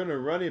that? They're gonna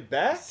run it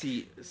back?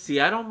 see,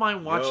 I don't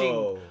mind watching.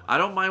 Yo. I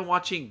don't mind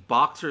watching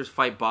boxers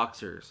fight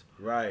boxers,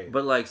 Right.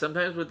 but like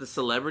sometimes with the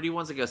celebrity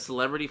ones, like a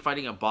celebrity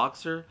fighting a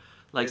boxer.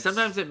 Like It's-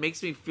 sometimes it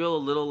makes me feel a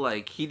little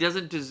like he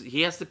doesn't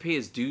he has to pay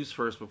his dues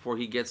first before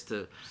he gets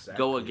to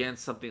go Exactly.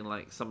 against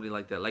somebody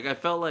like that. Like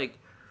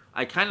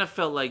I kind of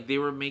felt like they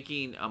were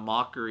making a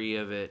mockery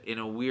of it in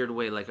a weird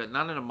way. Like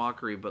not in a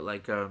mockery, but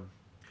like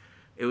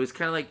it was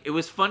kind of like it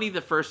was funny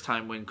the first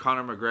time when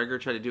Conor McGregor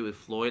tried to do it with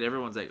Floyd.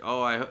 Everyone's like,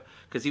 oh,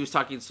 because he was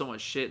talking so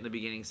much shit in the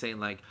beginning, saying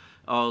like,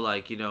 oh,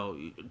 like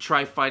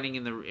try fighting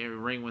in the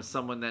ring with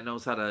someone that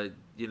knows how to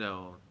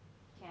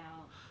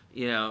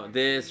Count.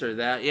 this or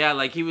that. Yeah,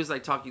 like he was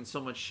like talking so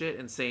much shit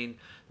and saying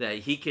that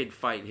he could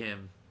fight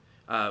him,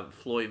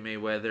 Floyd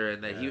Mayweather,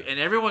 and that and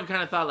everyone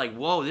kind of thought like,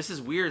 whoa, this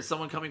is weird.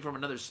 Someone coming from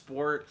another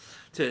sport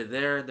to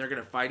there, and they're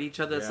gonna fight each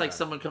other. It's like Yeah.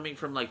 someone coming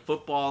from like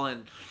football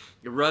and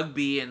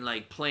rugby and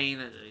like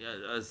playing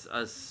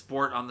a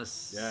sport on the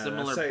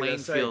similar playing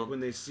that's field. like when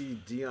they see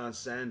Deion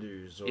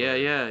Sanders. Or,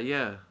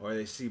 Yeah. Or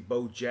they see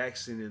Bo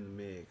Jackson in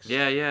the mix.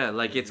 Yeah.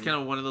 Like it's kind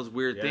of one of those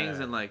weird things,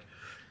 Yeah. and like.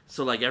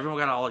 So like everyone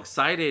got all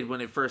excited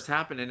when it first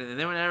happened, and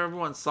then when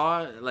everyone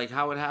saw it, like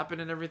how it happened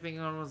and everything,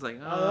 everyone was like,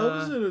 that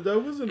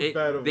wasn't a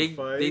bad of a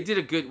fight. They did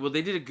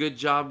a good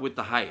job with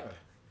the hype,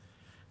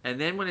 Yeah.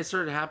 and then when it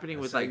started happening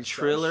That's with how like you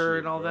sell Triller shit,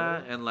 and all bro.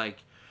 that,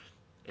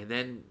 and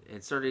then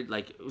it started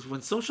like it was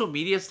when social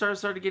media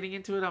started getting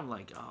into it. I'm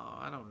like, oh,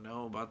 I don't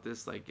know about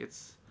this. Like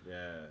it's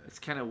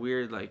kind of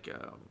weird. Like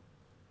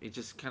it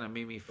just kind of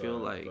made me feel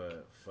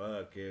But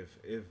fuck,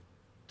 if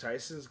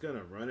Tyson's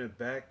gonna run it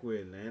back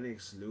with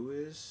Lennox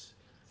Lewis,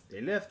 they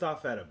left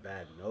off at a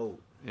bad note.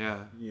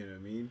 yeah. You know what I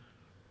mean?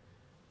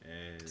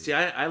 And See,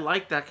 I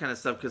like that kind of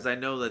stuff because I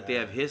know that they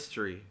have Yeah.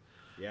 history.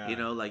 yeah, You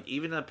know, like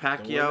even a one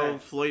Pacquiao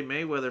that- Floyd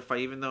Mayweather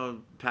fight, even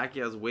though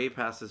Pacquiao's way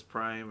past his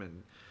prime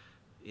and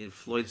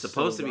Floyd's He's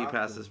supposed still to be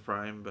past rocking. his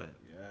prime, but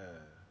yeah.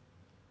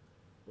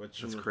 That's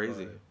Whatchamacallit.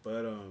 crazy.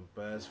 But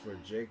as for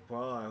Jake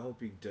Paul, I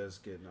hope he does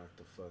get knocked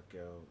the fuck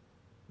out.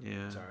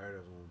 yeah, I'm tired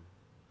of him.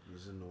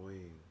 He's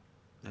annoying.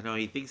 I know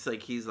he thinks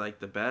like he's like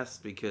the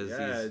best because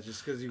Yeah,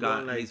 just because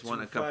he's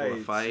won a couple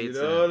of fights.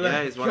 You know? And, Like,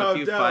 yeah, he's won a calm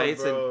few down,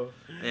 fights, bro.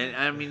 and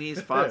I mean he's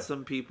fought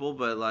some people,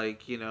 but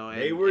like and,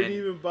 They weren't and,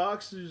 even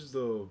boxers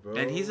though, bro.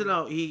 and he's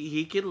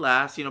he could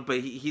last, but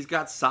he's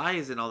got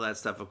size and all that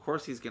stuff. Of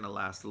course he's gonna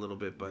last a little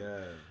bit, but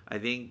yeah. I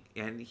think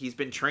and he's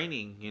been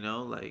training,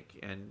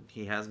 and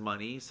he has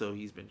money, so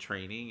he's been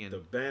training and The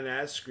Ben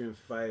Askren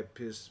fight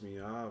pissed me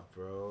off,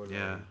 bro. Like,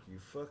 Yeah. You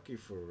fucking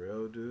for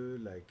real,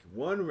 dude? Like,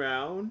 one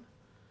round?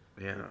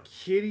 yeah, You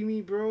kidding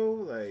me, bro?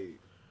 Like,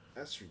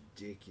 that's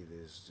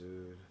ridiculous,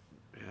 dude.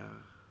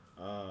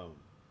 yeah.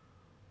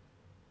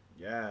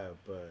 Yeah,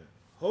 but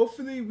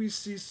hopefully we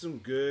see some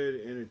good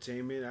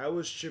entertainment. I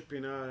was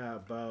tripping out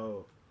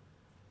about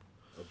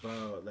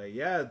like,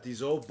 yeah,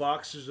 these old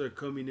boxers are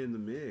coming in the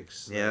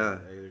mix. Yeah.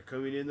 Like, they're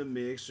coming in the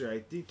mix. Or I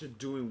think they're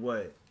doing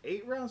what,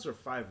 8 rounds or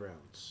 5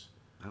 rounds.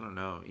 I don't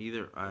know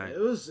either. It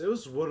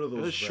was one of those.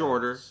 It was rounds.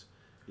 shorter.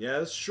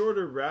 Yeah, it's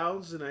shorter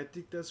rounds, and I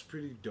think that's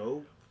pretty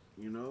dope.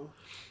 You know,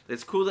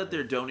 It's cool that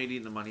they're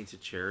donating the money to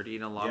charity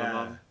and a lot of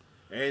them.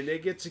 and they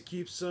get to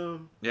keep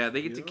some. Yeah,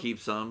 they get to know? keep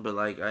some, but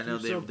like I know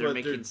Keep some, they're but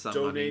making some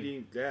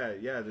donating. money.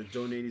 Yeah, they're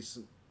donating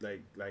some,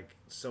 like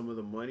some of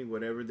the money,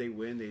 whatever they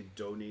win, they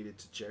donate it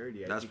to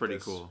charity. That's pretty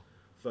cool.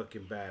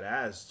 Fucking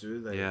badass,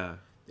 dude. Like, Yeah.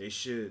 they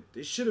should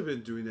have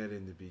been doing that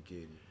in the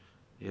beginning.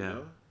 Yeah.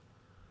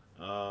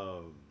 You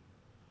know?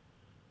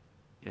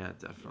 Yeah,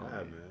 definitely.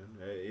 Yeah,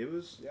 man. It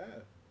was, yeah.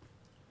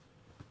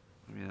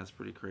 I mean, that's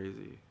pretty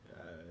crazy.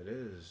 Yeah, it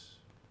is.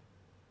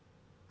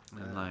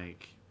 And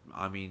like,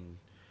 I mean,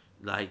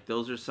 like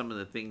those are some of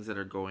the things that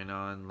are going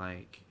on.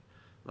 Like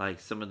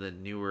some of the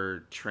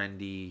newer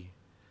trendy,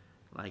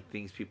 like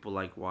things people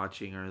like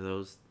watching are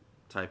those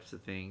types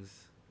of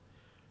things.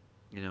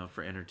 You know,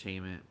 for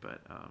entertainment.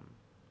 But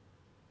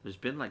there's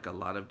been like a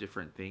lot of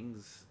different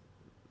things.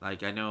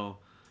 Like I know,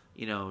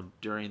 you know,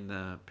 during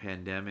the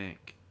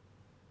pandemic,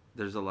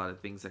 there's a lot of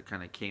things that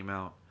kind of came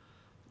out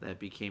that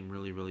became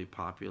really, really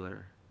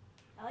popular.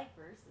 I like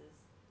Versus.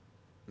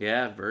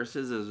 Yeah,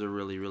 Versus is a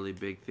really, really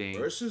big thing.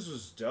 Versus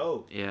was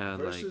dope. Yeah,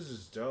 Versus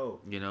is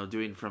dope. You know,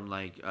 doing from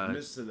like I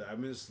missed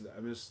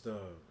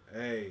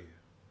hey,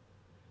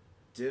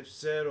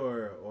 Dipset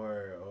or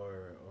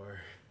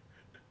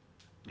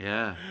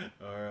yeah,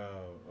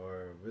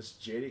 or what's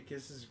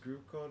Jadakiss's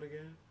group called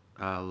again?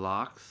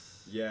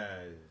 Locks. Yeah,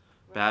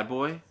 Bad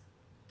Boy.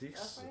 Dix-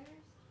 Rough Riders?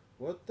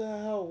 what the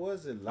hell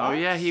was it? Oh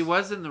yeah, Locks? he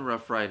was in the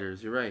Rough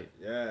Riders. You're right.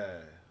 Yeah.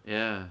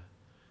 Yeah,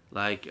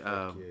 like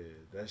Yeah,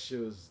 that shit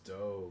was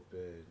dope.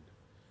 And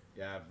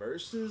yeah,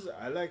 Versus,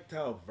 I liked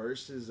how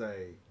Versus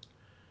like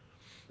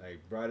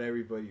brought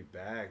everybody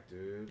back,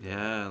 dude.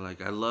 yeah,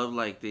 like I love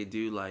like they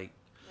do like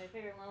My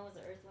favorite one was the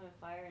Earth, Wind, and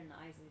Fire and the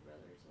Isley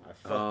Brothers I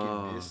one.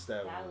 fucking missed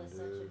that That one, was dude.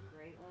 such a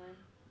great one.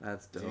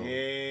 that's dope. Damn.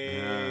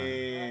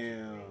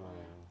 Yeah.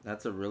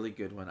 That's a really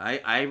good one.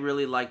 I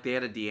really like they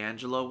had a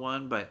D'Angelo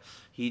one, but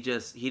he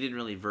didn't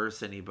really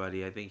verse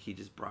anybody. I think he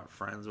just brought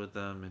friends with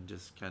them and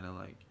just kind of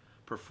like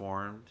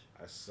performed.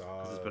 I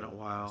saw. 'Cause it's been a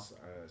while.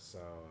 I saw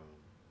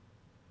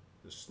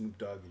the Snoop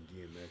Dogg and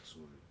DMX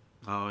one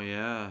Oh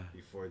yeah.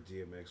 before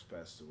DMX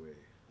passed away.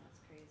 That's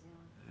a crazy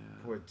one.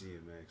 Yeah. Poor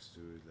DMX,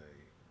 dude.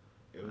 Like,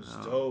 it was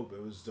know. dope.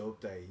 It was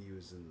dope that he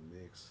was in the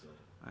mix,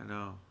 though. I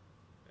know.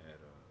 At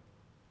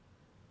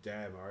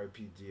damn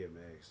R.I.P.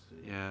 DMX,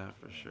 dude. Yeah,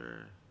 for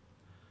sure.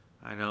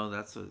 I know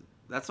that's what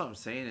I'm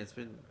saying. It's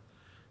been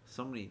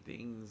so many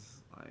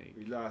things like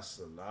We lost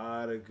a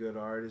lot of good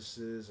artists,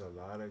 a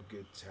lot of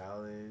good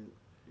talent.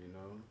 You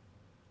know,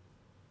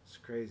 it's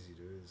crazy,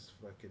 dude. It's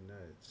fucking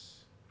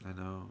nuts. I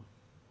know.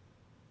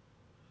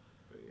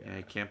 But Yeah,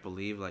 I can't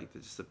believe like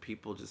just the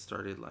people just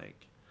started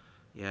like,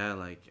 yeah,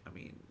 like I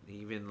mean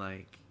even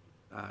like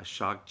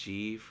Shock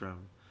G from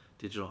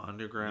Digital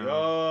Underground.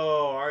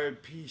 Yo,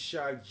 R.I.P.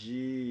 Shock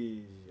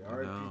G. I know.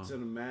 R.I.P. to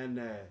the man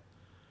that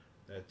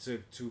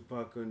took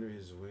Tupac under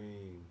his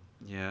wing.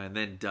 Yeah, and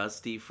then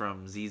Dusty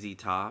from ZZ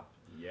Top.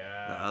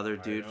 Yeah. The other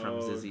dude I from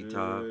know, ZZ dude.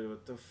 Top.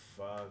 What the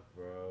fuck,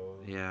 bro?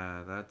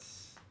 Yeah,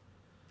 that's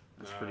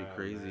pretty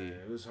crazy. Man,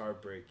 it was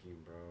heartbreaking,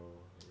 bro.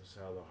 It was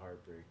hella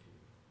heartbreaking.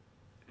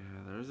 Yeah,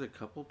 there was a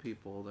couple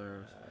people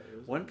there. It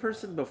was One a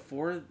person lot.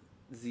 before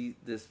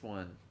this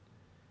one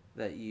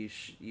that you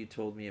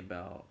told me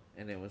about,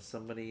 and it was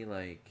somebody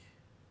like.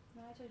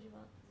 No, I told you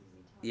about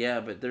ZZ Top. Yeah,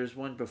 but there's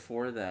one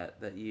before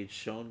that you'd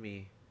shown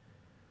me,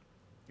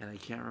 and I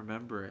can't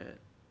remember it.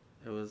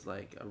 It was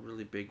like a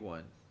really big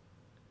one,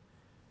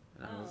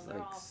 and I Oh, was they're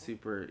like awful.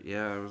 super.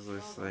 Yeah, I was They're all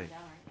just going like, down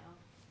right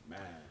now.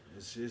 Man,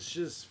 it's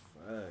just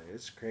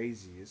it's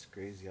crazy. It's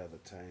crazy how the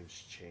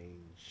times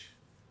change.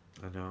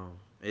 I know.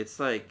 It's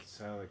like, It's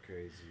hella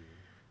crazy.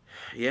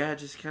 yeah,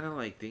 just kind of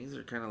like things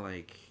are kind of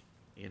like,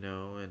 you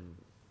know, and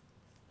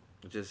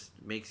it just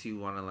makes you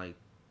want to like,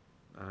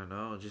 I don't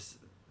know, just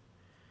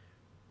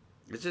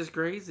it's just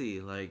crazy.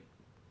 Like,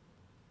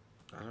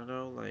 I don't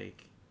know,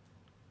 like.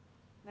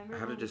 Remember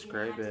How to when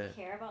describe we didn't have it.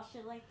 to care about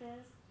shit like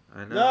this?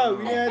 I know. No,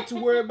 we didn't have to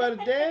worry about a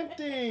damn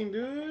thing,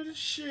 dude.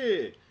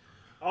 Shit.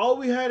 All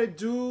we had to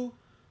do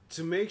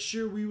to make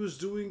sure we was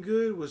doing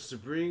good was to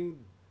bring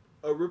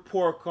a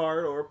report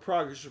card or a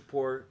progress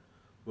report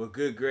with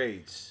good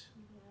grades.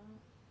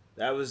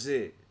 That was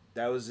it.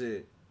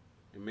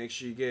 And make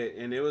sure you get,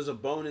 and it was a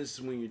bonus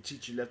when your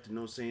teacher left a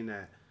note saying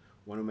that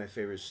one of my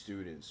favorite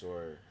students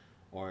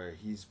or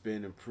he's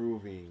been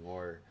improving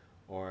or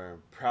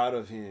proud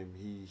of him.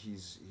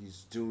 He's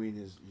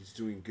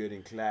doing good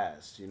in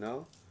class, you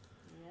know?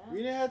 Yeah. We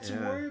didn't have to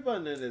Yeah. worry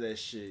about none of that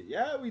shit.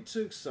 Yeah,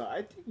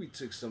 I think we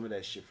took some of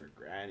that shit for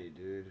granted,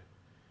 dude.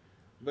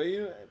 But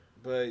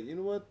you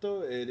know what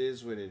though? It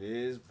is what it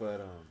is,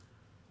 but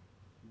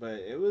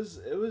it was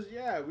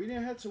yeah, we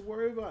didn't have to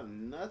worry about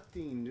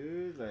nothing,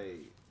 dude.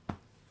 Like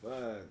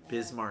Fuck.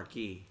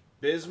 Bismarcky.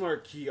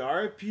 Bismarcky.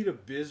 R.I.P. to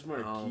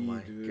Bismarcky, Oh my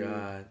dude.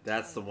 god,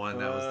 that's the one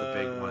that was the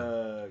big one.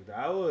 Fuck,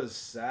 that was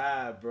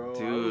sad, bro. I was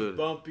Dude.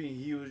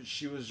 bumping.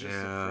 She was just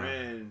a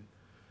friend.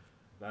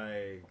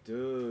 Like,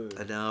 dude.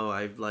 I know.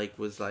 I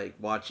was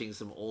watching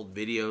some old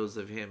videos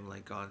of him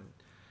on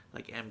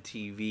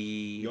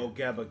MTV. Yo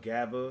Gabba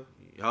Gabba.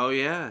 Oh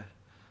yeah.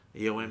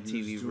 Yo He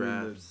MTV was doing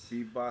raps.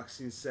 the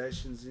beatboxing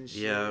sessions and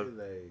shit. Yeah.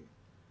 Like,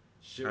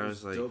 shit I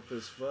was was dope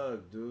as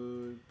fuck,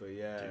 dude. But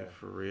yeah. Dude,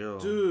 for real.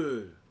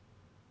 Dude.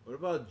 What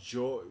about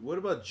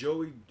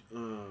Joey?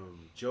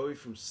 Joey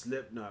from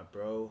Slipknot,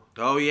 bro.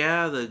 Oh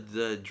yeah, the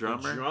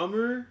drummer. The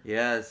drummer?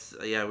 Yes,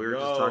 yeah, we were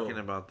just talking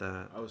about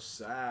that. I was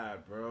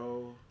sad,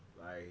 bro.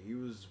 Like, he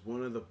was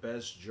one of the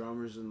best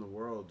drummers in the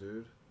world,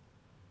 dude.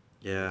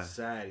 Yeah. It's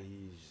sad.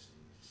 He's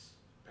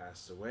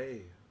passed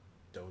away.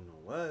 Don't know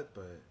what,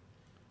 but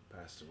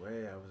passed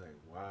away. I was like,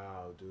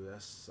 wow, dude,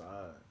 that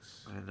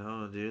sucks. I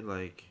know, dude.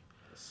 Like,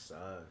 That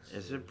sucks.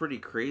 it's been pretty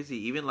crazy.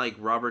 Even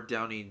Robert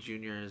Downey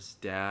Jr.'s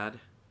dad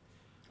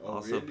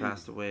also really?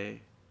 passed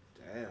away.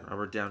 Damn.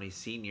 Robert Downey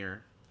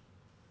Sr.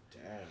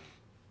 Damn.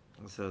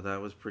 And so that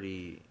was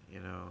pretty,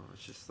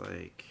 it's just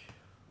like,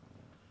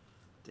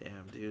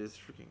 damn, dude, it's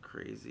freaking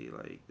crazy.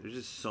 Like, there's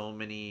just so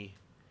many.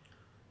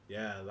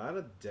 Yeah, a lot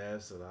of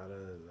deaths, a lot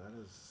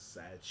of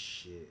sad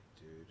shit,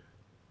 dude.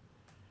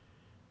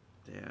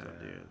 Damn,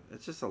 dude,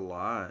 it's just a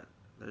lot.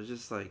 There's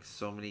just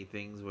so many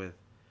things with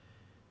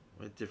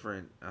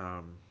different,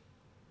 I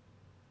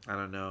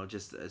don't know,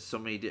 just so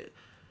many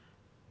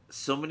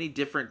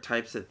different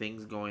types of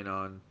things going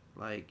on,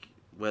 like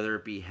whether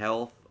it be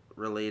health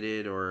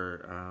related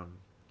or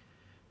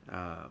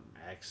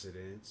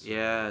Accidents.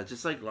 yeah,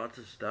 just lots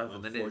of stuff,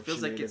 and then it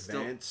feels like it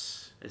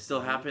events.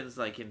 still happens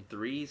in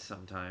threes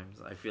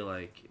sometimes. I feel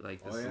like the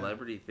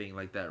celebrity thing,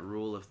 like that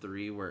rule of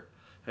three. Where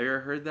have you ever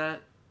heard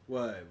that?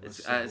 What?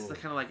 It's kind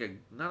of like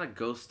not a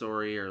ghost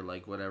story or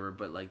whatever,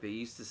 but they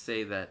used to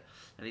say that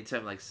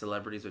anytime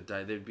celebrities would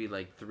die, there'd be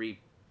three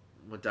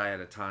would die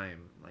at a time.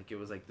 It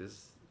was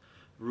this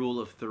rule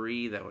of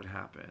three that would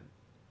happen.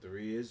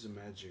 3 is a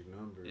magic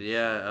number.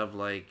 Yeah, of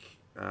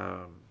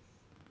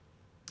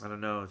I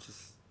don't know,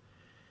 it's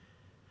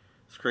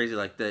crazy.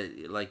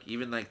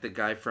 Even the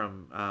guy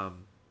from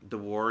the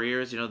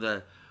Warriors,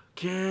 the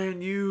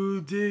can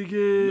you dig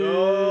it?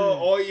 No,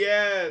 oh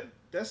yeah,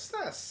 that's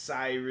not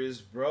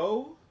Cyrus,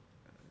 bro.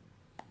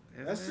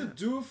 That's the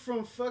dude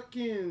from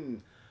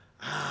fucking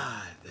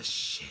the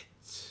shit.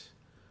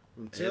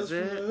 From Tales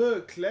from the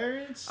Hood,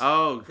 Clarence.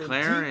 Oh, from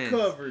Clarence. Deep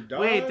Cover,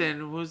 dog. Wait, then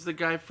who's the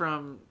guy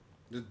from?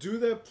 The dude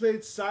that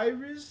played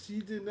Cyrus,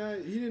 he did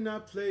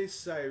not play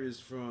Cyrus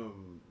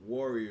from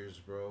Warriors,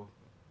 bro.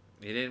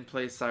 He didn't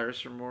play Cyrus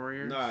from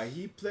Warriors? Nah,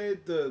 he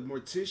played the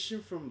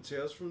mortician from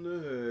Tales from the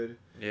Hood.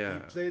 Yeah. He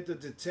played the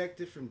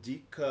detective from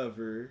Deep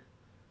Cover.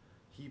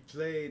 He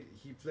played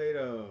he played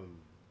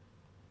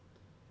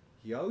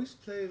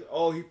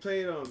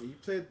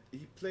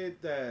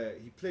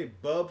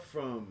Bub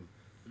from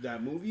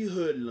that movie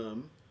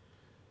Hoodlum.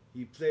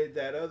 He played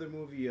that other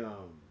movie what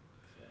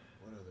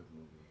other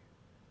movie?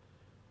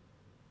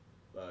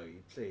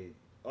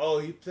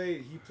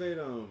 He played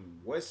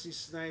Wesley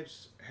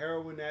Snipes'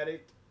 heroin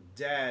addict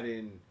dad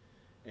in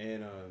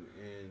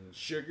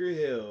Sugar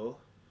Hill.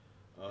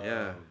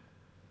 Yeah.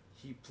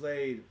 He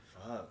played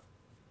I'm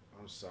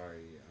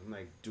sorry. I'm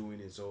doing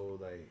his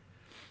old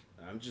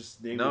I'm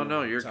just naming them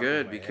No, on you're top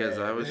good of my because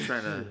head. I was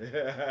trying to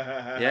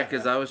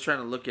because I was trying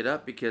to look it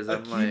up because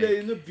I'm Aquila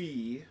and the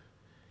Bee.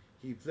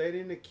 He played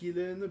in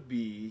Aquila and the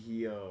Bee.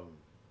 He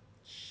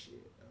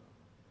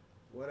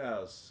what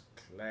else?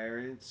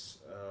 Clarence.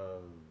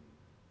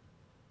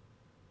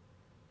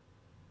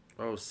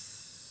 Oh,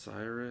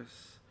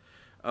 Cyrus.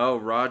 Oh,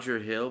 Roger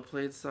Hill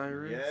played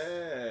Cyrus.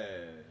 Yeah.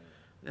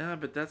 Yeah,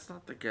 but that's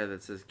not the guy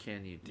that says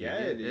 "Can you dig Yeah,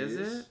 it?" it is.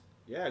 Is it?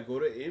 Yeah, go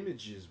to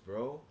images,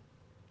 bro.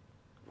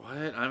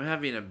 What? I'm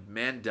having a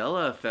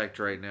Mandela effect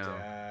right now.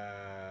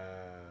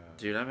 Damn.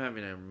 Dude, I'm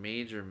having a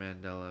major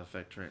Mandela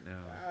effect right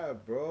now. Yeah,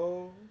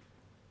 bro.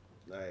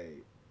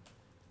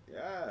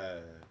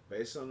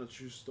 Based on a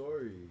true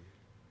story.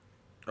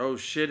 Oh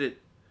shit!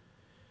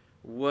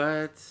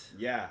 What?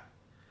 Yeah.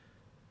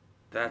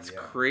 That's Yeah.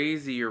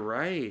 crazy. You're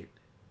right.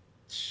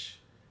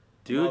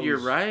 Dude, you're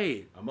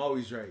right. I'm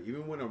always right.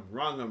 Even when I'm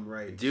wrong, I'm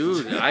right.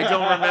 Dude, I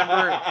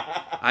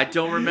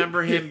don't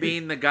remember him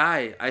being the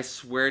guy. I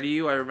swear to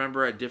you, I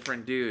remember a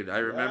different dude. I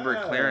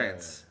remember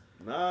Clarence.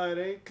 Nah, it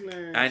ain't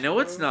Clarence. I know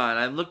bro. it's not.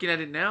 I'm looking at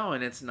it now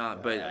and it's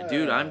not. But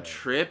dude, I'm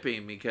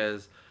tripping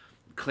because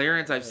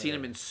Clarence, I've seen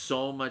him in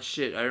so much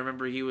shit. I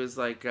remember he was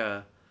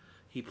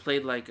he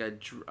played He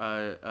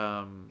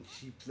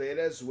played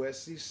as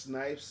Wesley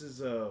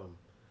Snipes'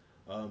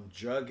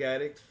 drug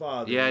addict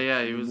father. Yeah,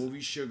 in he the was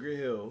movie Sugar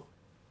Hill.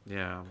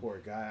 Yeah. Poor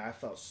guy. I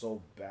felt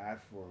so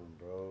bad for him,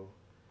 bro.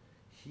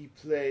 He's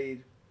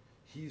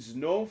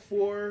known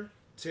for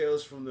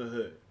Tales from the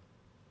Hood.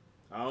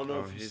 I don't know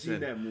if you've seen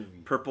that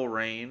movie. Purple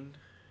Rain.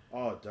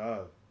 Oh,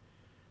 dog.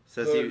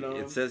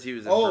 It says he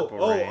was in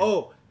Purple Rain.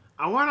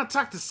 I want to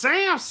talk to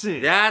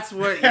Samson. That's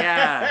what,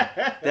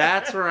 yeah.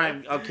 That's where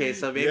I'm, okay,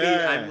 so maybe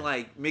Yeah. I'm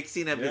like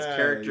mixing up his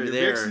character you're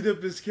there. mixing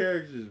up his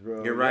characters,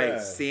 bro. You're right, Yeah.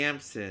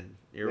 Samson.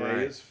 You're Yeah,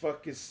 right. he's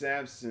fucking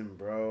Samson,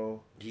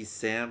 bro. He's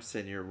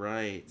Samson, you're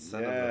right.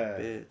 Son of Yeah. a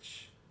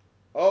bitch.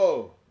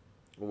 Oh,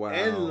 Wow.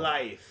 and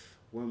Life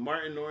with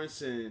Martin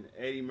Lawrence and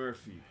Eddie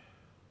Murphy.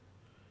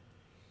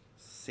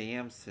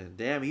 Samson.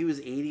 Damn, he was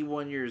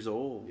 81 years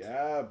old.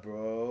 Yeah,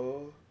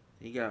 bro.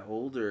 He got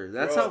older.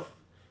 That's Bro. how,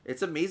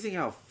 it's amazing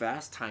how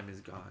fast time is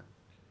gone.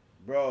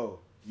 Bro,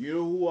 you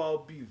know who I'll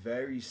be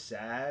very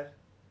sad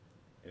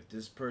if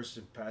this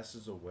person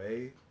passes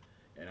away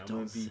and I'm going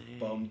Don't to be say it.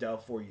 bummed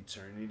out for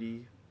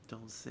eternity?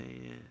 Don't say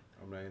it.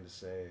 I'm not going to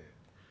say it.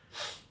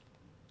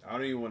 I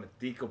don't even want to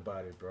think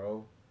about it,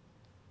 bro.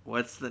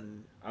 What's the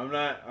I'm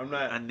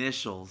not.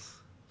 initials?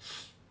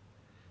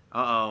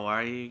 Uh-oh,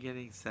 why are you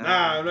getting sad?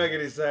 Nah, I'm not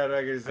getting sad. I'm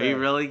not getting sad. Are you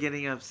really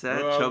getting upset?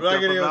 Bro, I'm Choked not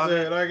up getting about upset.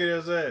 it? I'm not getting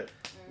upset.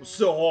 I'm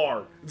so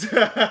hard.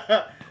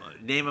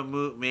 Name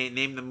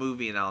the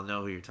movie and I'll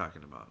know who you're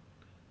talking about.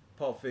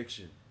 Pulp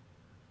Fiction.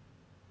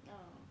 Oh.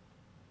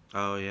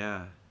 Oh,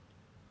 yeah.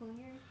 Who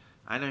here?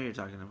 I know who you're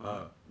talking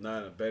about.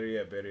 No. Better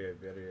yet.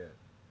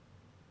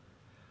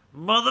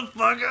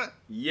 Motherfucker!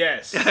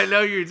 Yes. I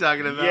know who you're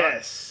talking about.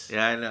 Yes.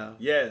 Yeah, I know.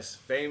 Yes.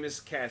 Famous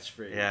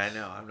catchphrase. Yeah, I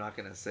know. I'm not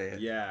going to say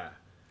it. Yeah.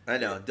 I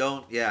know.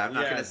 Don't. Yeah, I'm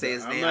not going to say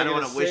his I'm name. not I don't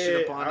gonna want to wish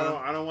say it upon him.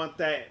 I don't want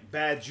that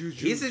bad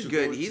juju. He's in to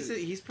good. go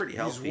He's pretty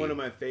healthy. He's one of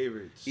my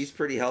favorites. He's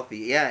pretty healthy.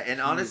 Yeah, and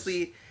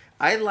honestly,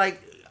 I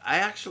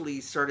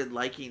actually started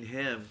liking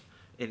him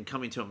in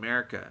Coming to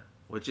America,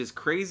 which is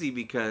crazy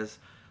because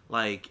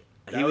like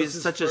That he was was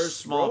his such a first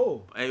small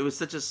role. it was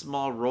such a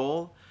small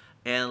role,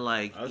 and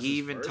like That was he his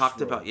even first talked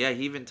role.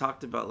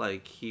 about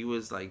like he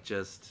was like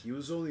just He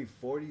was only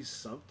 40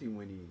 something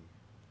when he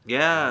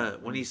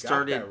when he got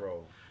started. that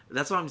role.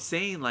 That's what I'm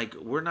saying. Like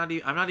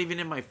I'm not even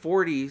in my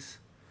 40s,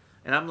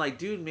 and I'm like,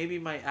 dude, maybe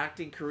my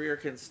acting career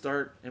can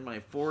start in my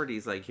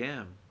 40s like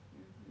him.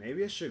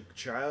 Maybe I should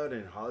try out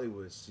in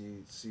Hollywood,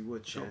 see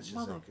what chances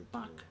I could do.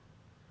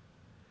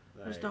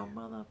 There's Like- no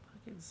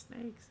motherfucking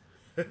snakes.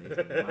 These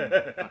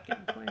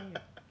motherfucking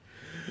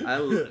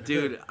planes.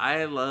 Dude,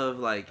 I love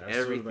like That's one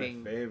of my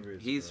everything.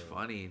 favorites, He's bro.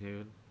 funny,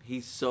 dude.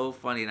 He's so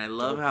funny, and I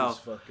love Dopest how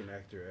fucking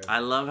actor ever. I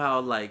love how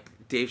like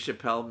Dave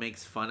Chappelle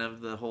makes fun of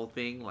the whole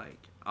thing, like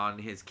on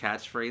his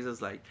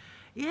catchphrases, like,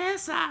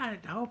 "Yes, I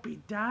hope he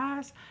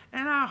dies,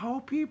 and I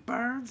hope he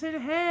burns in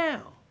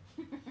hell."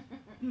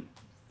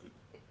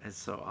 It's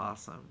so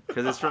awesome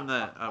because it's from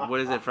the what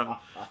is it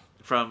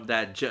from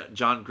that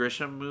John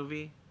Grisham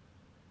movie?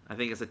 I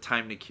think it's A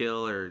Time to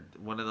Kill or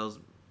one of those.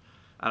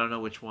 I don't know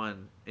which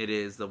one it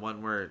is. The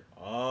one where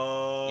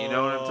Oh, You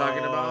know what I'm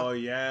talking about? Oh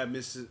yeah,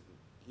 Mrs.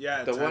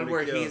 Yeah, the Time one to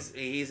where Kill.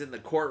 he's in the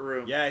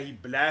courtroom. Yeah, he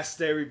blasts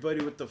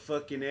everybody with the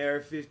fucking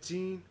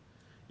AR-15.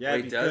 Yeah,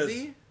 Wait, because, does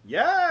he?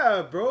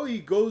 Yeah, bro, he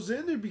goes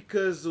in there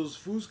because those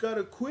fools got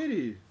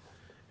acquitted.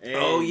 And,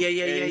 Oh, yeah.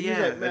 and he's I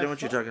like, know "Man,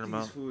 what you're fuck talking these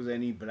about." Fools,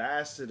 and he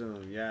blasted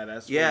them. Yeah,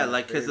 that's one Yeah, of my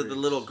like because of the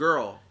favorites. little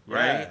girl,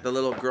 right? Yeah. The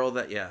little girl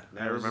that I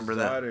That was remember his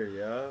that. daughter,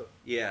 yup.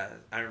 Yeah,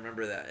 I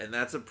remember that, and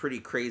that's a pretty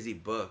crazy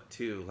book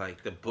too.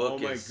 Like the book Oh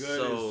my is goodness!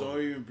 so.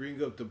 Don't even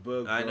bring up the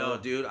book. I bro. know,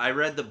 dude. I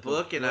read the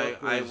book, and book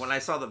I was- when I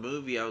saw the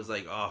movie, I was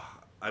like, oh,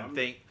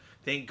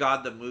 thank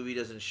God the movie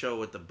doesn't show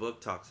what the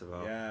book talks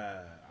about. Yeah,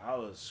 I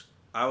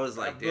was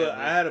like, that book- damn.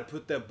 I had to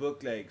put that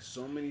book like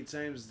so many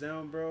times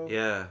down, bro.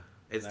 Yeah,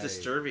 it's Like,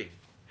 disturbing.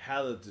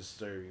 Hella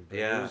disturbing, but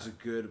Yeah. it was a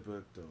good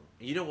book though.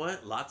 You know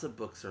what? Lots of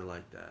books are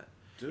like that.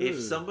 Dude. If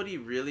somebody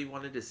really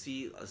wanted to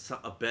see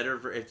a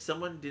better, if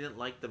someone didn't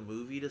like the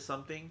movie to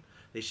something,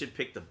 they should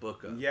pick the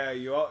book up. Yeah,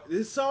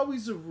 it's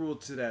always a rule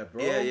to that,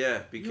 bro. Yeah,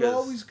 you because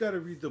always gotta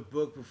read the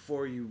book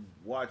before you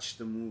watch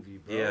the movie,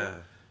 bro. yeah,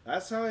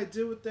 That's how I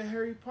did with the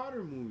Harry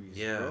Potter movies,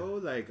 Yeah. bro.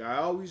 Like I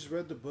always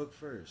read the book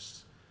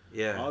first. I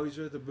yeah, always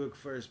read the book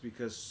first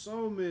because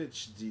so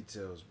much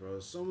details, bro.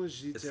 So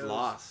much details. it's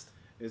lost.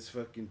 It's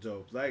fucking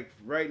dope. Like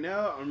right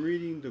now, I'm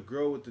reading The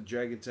Girl with the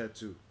Dragon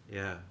Tattoo.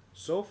 Yeah,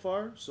 So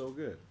far, so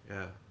good.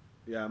 yeah,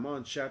 Yeah, I'm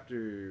on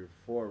chapter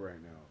 4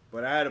 right now.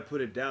 But I had to put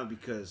it down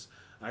because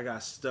I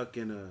got stuck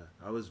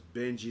I was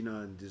binging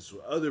on this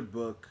other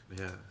book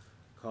yeah.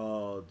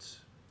 called,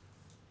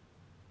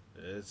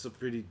 it's a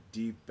pretty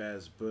deep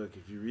ass book.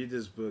 If you read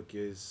this book,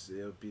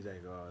 it'll be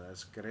like, oh,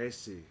 that's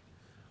crazy.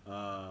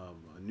 A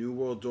New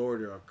World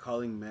Order, A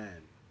Calling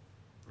Man.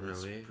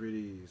 Really?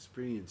 It's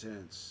pretty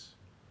intense.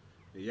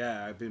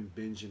 Yeah, I've been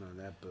binging on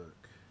that book.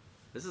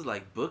 This is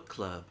like book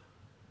club.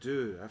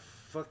 Dude, I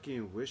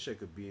fucking wish I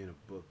could be in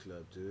a book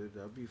club, dude.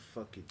 That'd be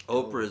fucking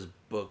dope. Oprah's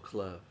book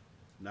club.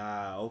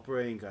 Nah,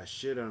 Oprah ain't got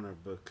shit on her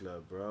book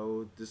club,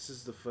 bro. This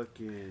is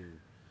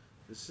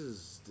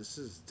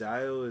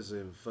Dial is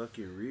in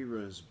fucking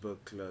Reruns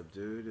book club,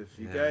 dude. If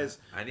you Yeah, guys,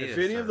 I need if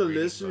to any of start the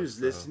reading listeners books,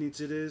 though. listening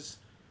to this,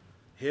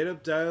 hit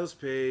up Dial's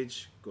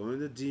page, go in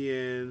the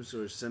DMs,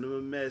 or send him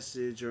a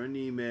message or an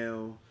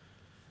email,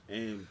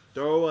 and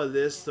throw a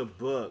list of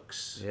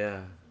books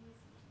Yeah,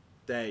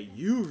 that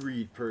you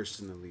read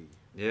personally.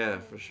 yeah,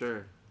 for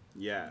sure.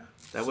 Yeah.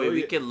 That So, way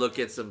we yeah. can look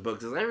at some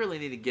books. 'Cause I really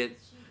need to get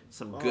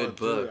some good Dude,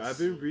 books. I've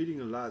been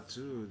reading a lot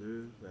too,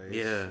 dude. Like,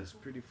 Yeah. It's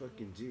pretty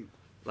fucking deep.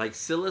 Like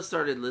Scylla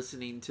started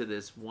listening to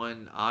this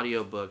one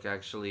audiobook.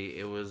 Actually,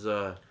 it was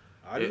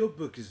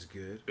Audiobook is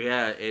good.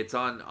 yeah, it's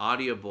on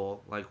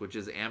Audible, like which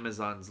is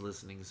Amazon's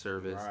listening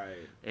service.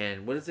 Right.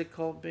 And what is it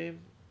called, babe?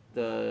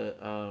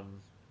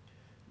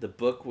 The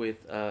book with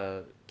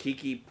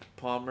Kiki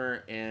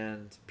Palmer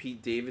and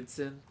Pete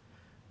Davidson,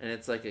 and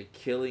it's like a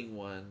killing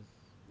one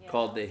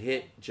called The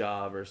Hit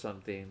Job or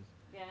something.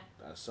 Yeah.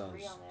 That sounds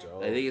Free on there.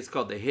 dope. I think it's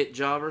called The Hit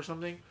Job or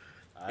something.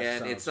 That And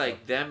sounds it's like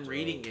fucking them dope.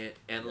 reading it,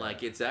 and Yeah.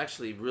 like it's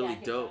actually really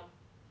Hit dope. Job.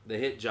 The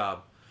Hit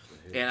Job. The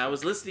Hit And I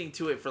was Job. listening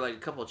to it for like a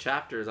couple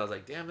chapters. I was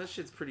like, damn, this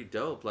shit's pretty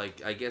dope.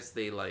 Like, I guess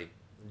they like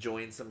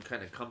joined some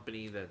kind of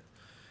company that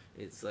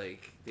it's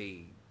like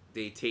they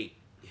take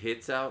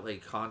hits out,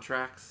 like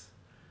contracts,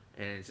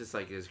 and it's just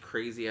like this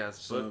crazy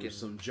ass book. And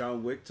Some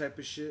John Wick type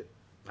of shit.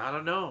 I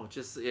don't know,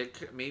 just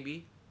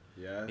maybe,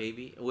 Yeah.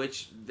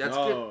 which that's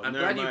No, good. I'm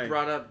never glad you mind.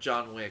 brought up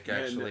John Wick.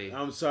 Actually,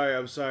 I'm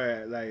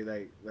sorry.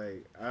 Like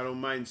I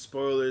don't mind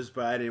spoilers,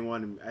 but I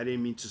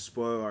didn't mean to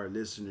spoil our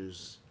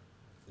listeners.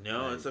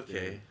 no, Like, it's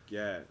okay.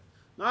 Yeah.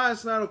 No,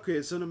 it's not okay.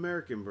 It's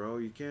un-American, bro.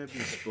 You can't be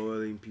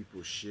spoiling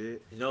people's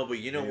shit. No, but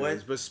you know Anyways,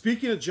 what? But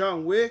speaking of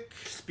John Wick,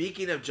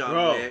 Speaking of John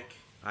Bro. Wick,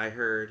 I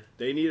heard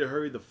they need to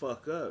hurry the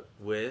fuck up.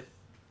 with.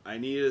 I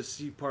need to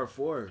see part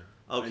 4.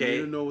 I Okay.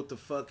 need to know what the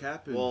fuck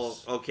happens. Well,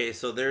 okay,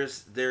 so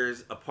there's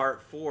a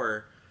part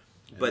 4,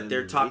 And but then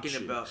they're the talking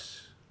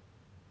Matrix.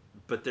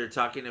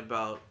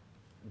 about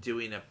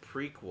doing a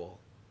prequel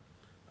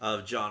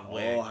of John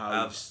Wick, Oh,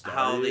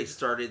 how they he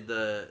started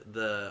the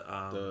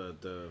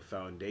the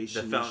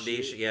foundation. the and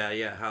foundation. shit.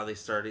 Yeah, how they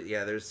started.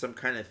 Yeah, there's some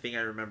kind of thing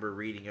I remember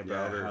reading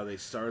about, Yeah, or how they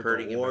started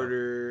hearing the about.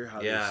 order.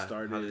 How yeah,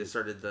 they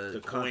started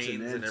the coins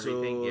Continental and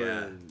everything.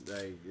 Yeah. and,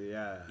 like,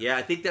 yeah. Yeah,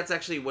 I think that's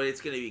actually what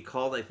it's going to be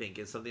called. I think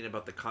it's something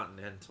about the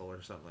Continental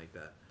or something like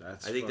that.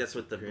 That's I think that's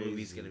what the fucking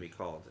movie's crazy. going to be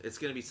called. It's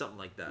going to be something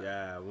like that.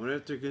 Yeah, I wonder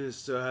if they're gonna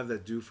still have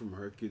that dude from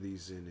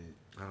Hercules in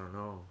it. I don't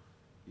know.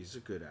 He's a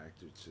good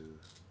actor too.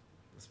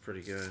 It's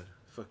pretty good.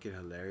 Fucking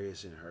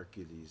hilarious in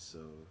Hercules. So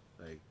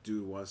like,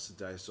 dude wants to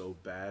die so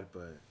bad,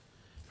 but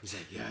he's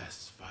like,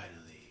 yes,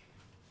 finally.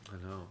 I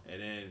know.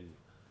 And then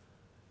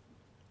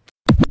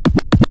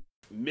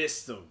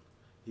missed him.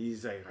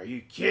 He's like, are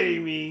you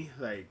kidding me?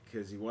 Like,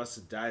 cause he wants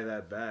to die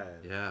that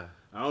bad. Yeah.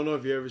 I don't know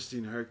if you ever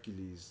seen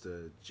Hercules,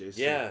 the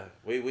Jason. Yeah.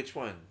 Wait, which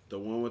one? The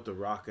one with the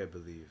Rock, I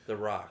believe. The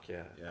Rock,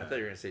 yeah. Yeah. I thought you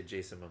were going to say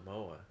Jason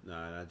Momoa.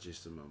 Nah, not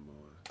Jason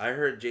Momoa. I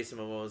heard Jason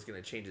Momoa is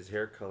going to change his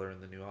hair color in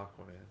the new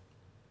Aquaman.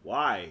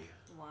 Why?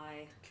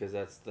 Why? Because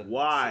that's the...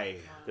 Why?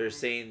 They're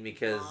saying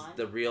because Blonde?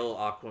 the real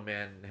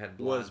Aquaman had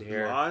blonde Was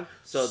hair. blonde?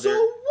 So So they're...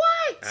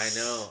 what? I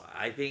know.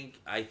 I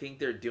think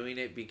they're doing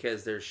it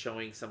because they're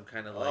showing some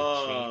kind of like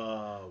change.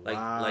 Oh, Like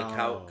wow.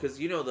 how, because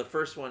you know the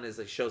first one is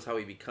like shows how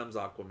he becomes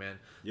Aquaman.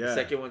 Yeah. The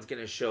second one's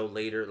gonna show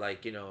later,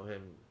 like you know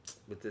him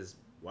with his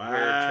hair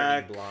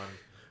Whack. turning blonde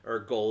or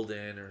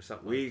golden or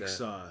something Weak like that.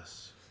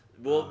 sauce.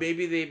 Well,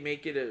 maybe they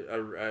make it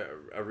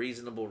a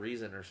reasonable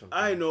reason or something.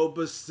 I know,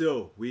 but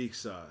still, weak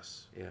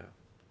sauce. Yeah.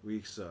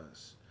 Weak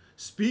sauce.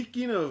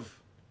 Speaking of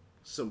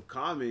some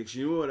comics,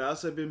 you know what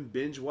else I've been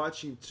binge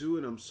watching too,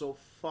 and I'm so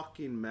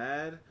fucking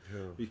mad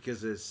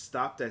because it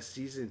stopped at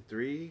season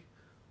 3.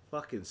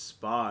 Fucking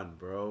Spawn,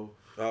 bro.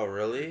 Oh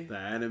really? The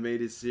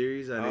animated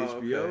series on Oh,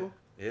 HBO. okay.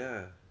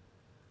 Yeah.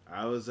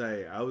 I was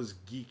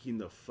geeking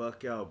the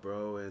fuck out,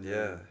 bro, and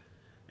Yeah.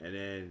 and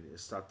then it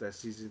stopped at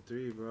season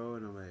 3, bro,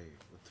 and I'm like,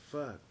 what the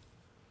fuck?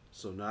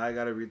 So now I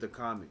gotta read the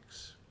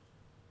comics.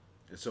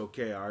 It's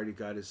okay, I already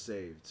got it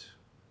saved.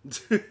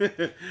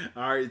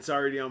 Alright, it's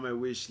already on my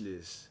wish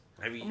list.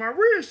 Have you, On my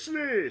wish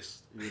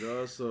list, you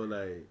know. So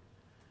like,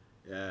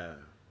 yeah.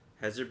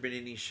 has there been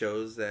any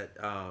shows that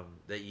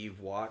that you've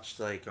watched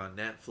like on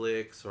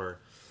Netflix or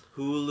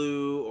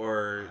Hulu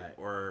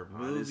or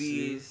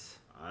movies?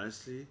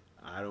 Honestly,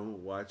 I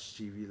don't watch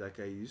TV like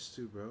I used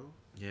to, bro.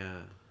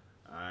 Yeah.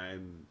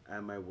 I'm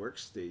at my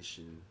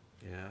workstation.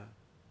 Yeah.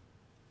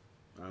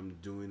 I'm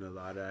doing a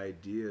lot of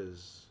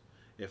ideas.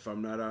 If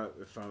I'm not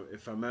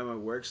if I'm at my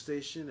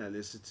workstation, I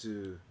listen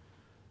to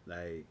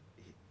like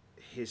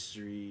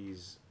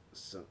histories,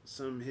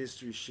 some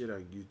history shit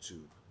on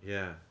YouTube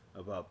Yeah.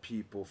 about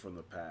people from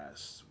the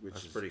past, which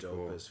That's is pretty dope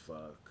cool. as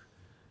fuck.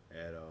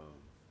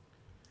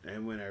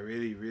 And when I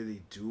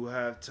really do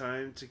have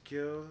time to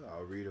kill,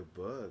 I'll read a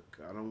book.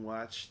 I don't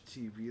watch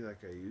TV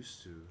like I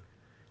used to.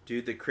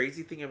 Dude, the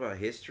crazy thing about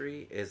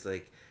history is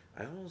like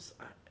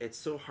it's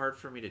so hard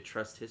for me to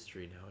trust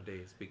history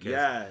nowadays because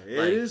Yeah, it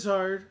like, is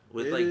hard.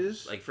 with It like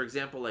is. like for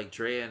example like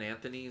Drea and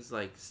Anthony's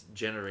like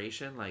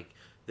generation, like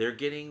they're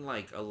getting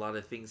like a lot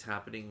of things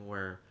happening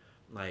where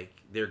like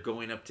they're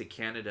going up to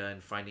Canada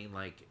and finding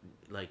like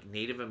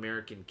Native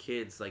American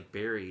kids like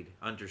buried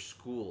under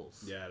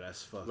schools. Yeah,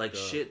 that's fucked Like up.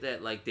 shit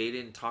that like they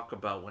didn't talk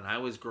about when I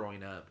was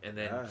growing up, and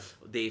then Yeah.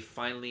 they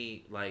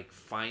finally like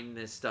find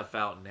this stuff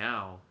out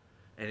now,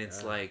 and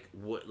it's Yeah. like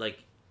what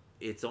like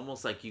it's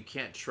almost like you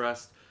can't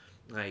trust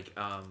like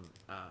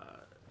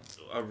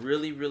a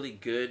really really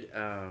good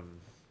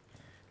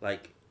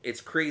like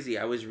it's crazy.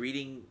 I was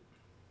reading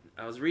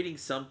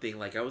something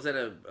like I was at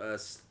a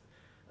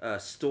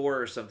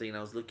store or something and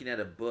I was looking at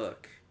a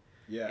book.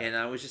 Yeah. And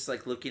I was just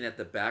like looking at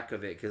the back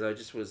of it because I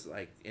just was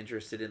like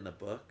interested in the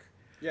book.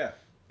 Yeah.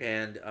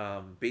 And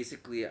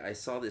basically I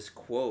saw this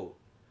quote.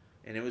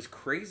 And it was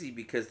crazy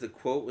because the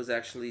quote was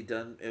actually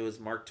done. It was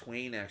Mark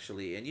Twain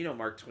actually, and you know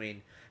Mark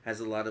Twain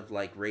has a lot of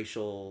like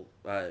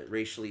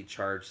racially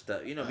charged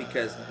stuff. You know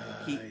because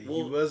he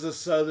was a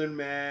Southern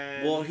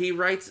man. Well, he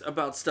writes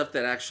about stuff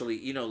that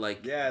actually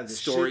like the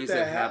stories shit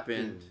that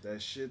happened.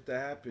 That shit that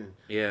happened.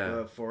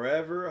 Yeah.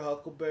 Forever,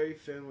 Huckleberry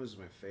Finn was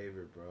my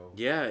favorite, bro.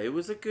 Yeah, it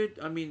was a good.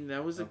 I mean,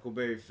 that was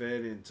Huckleberry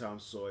Finn and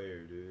Tom Sawyer,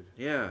 dude.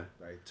 Yeah.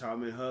 Like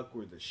Tom and Huck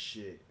were the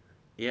shit.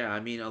 Yeah, I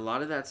mean, a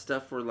lot of that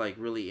stuff were like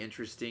really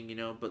interesting,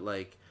 but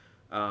like,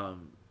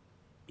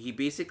 he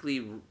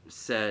basically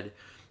said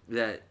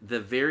that the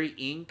very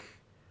ink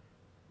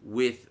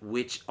with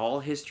which all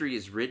history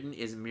is written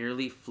is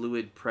merely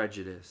fluid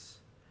prejudice.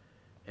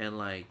 And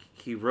like,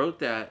 he wrote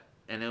that,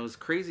 and it was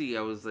crazy.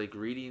 I was like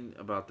reading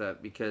about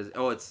that because,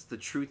 it's The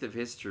Truth of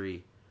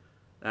History.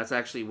 That's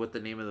actually what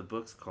the name of the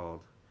book's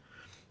called.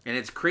 And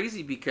it's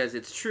crazy because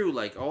it's true.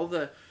 Like,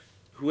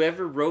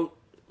 whoever wrote,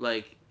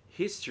 like,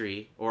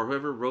 history or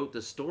whoever wrote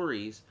the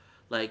stories,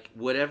 like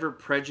whatever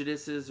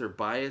prejudices or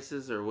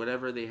biases or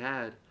whatever they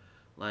had,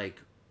 like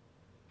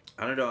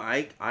I don't know,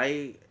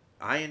 I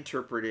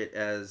interpret it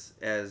as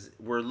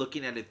we're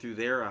looking at it through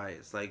their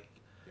eyes, like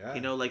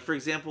like for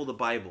example the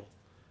Bible,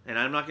 and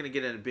I'm not going to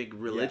get in a big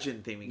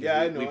religion thing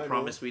because we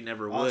promised we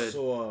never would.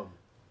 Also,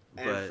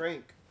 Anne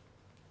Frank,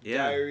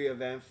 Diary of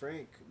Anne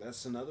Frank,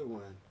 that's another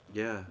one.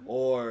 Yeah.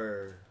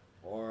 Or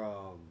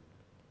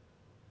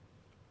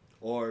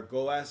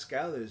Go Ask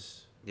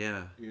Alice.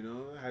 Yeah.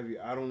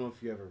 I don't know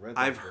if you ever read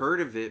that. I've heard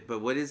of it, but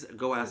what is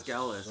Go Ask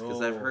Alice?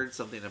 Because I've heard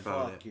something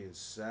about it. Fucking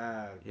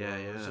sad, bro. Yeah.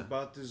 It's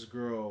about this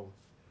girl.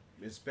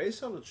 It's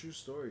based on a true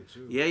story,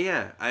 too.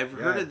 Yeah. I've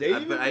heard of it. They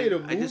made a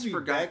movie I just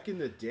forgot, back in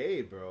the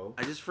day, bro.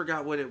 I just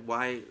forgot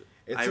why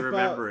I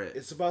remember it.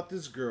 It's about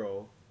this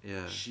girl.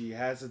 Yeah. She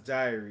has a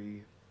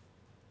diary.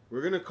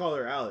 We're going to call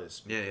her Alice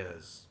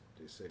because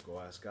they said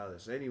Go Ask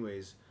Alice.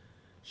 Anyways,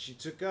 she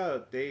took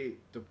out,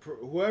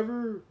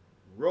 whoever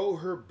wrote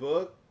her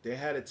book, they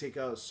had to take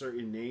out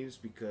certain names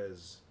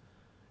because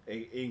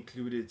it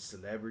included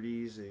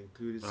celebrities, it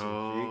included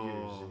some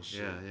figures and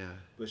shit. Yeah.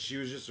 But she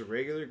was just a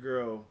regular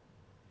girl.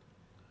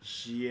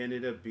 She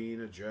ended up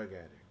being a drug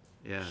addict.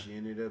 Yeah. She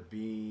ended up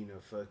she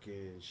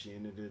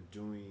ended up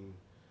doing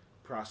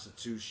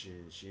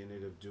prostitution. She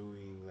ended up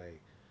doing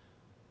like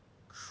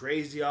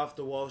crazy off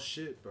the wall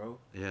shit, bro.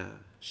 Yeah.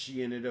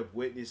 She ended up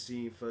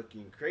witnessing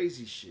fucking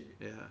crazy shit.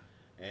 Yeah.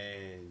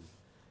 And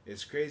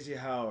it's crazy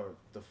how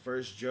the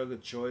first drug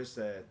of choice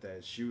that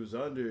she was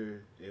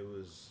under, it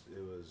was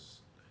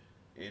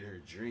in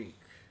her drink.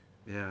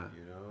 Yeah.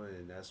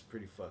 And that's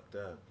pretty fucked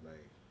up.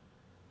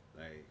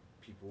 Like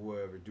people who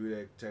ever do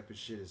that type of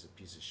shit is a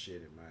piece of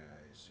shit in my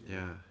eyes.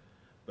 Yeah.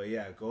 But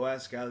yeah, Go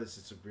Ask Alice.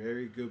 It's a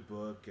very good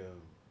book.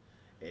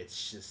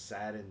 It's just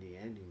sad in the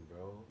ending,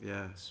 bro.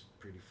 Yeah. It's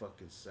pretty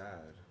fucking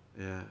sad.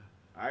 Yeah.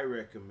 I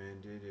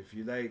recommend it if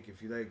you like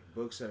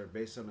books that are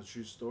based on a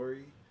true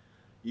story.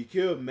 You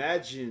can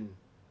imagine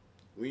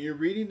when you're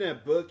reading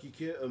that book. You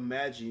can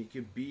imagine you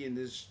could be in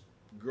this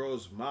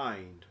girl's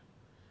mind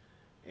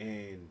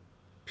and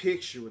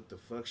picture what the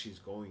fuck she's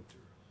going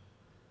through.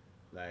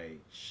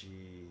 Like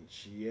she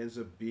ends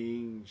up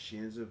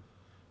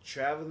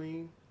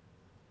traveling,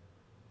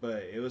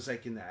 but it was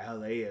like in the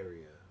LA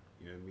area.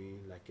 You know what I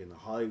mean? Like in the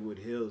Hollywood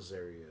Hills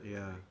area.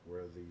 Yeah. Like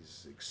where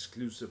these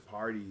exclusive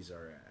parties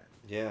are at.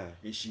 Yeah.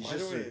 And she's Why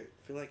do I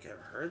feel like I've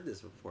heard this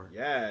before?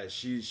 Yeah,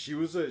 she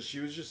was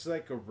just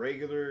like a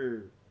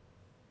regular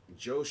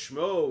Joe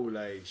Schmo.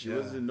 Like she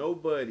wasn't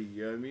nobody,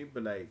 you know what I mean?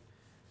 But like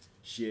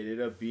she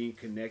ended up being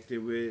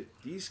connected with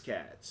these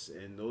cats,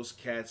 and those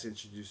cats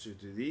introduced her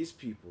to these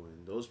people,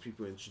 and those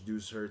people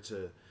introduced her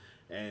to,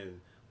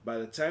 and by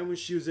the time when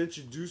she was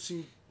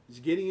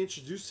getting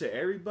introduced to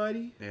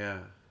everybody,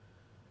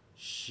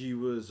 she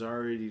was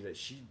already like,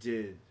 she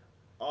did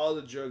all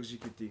the drugs you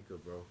could think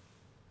of, bro.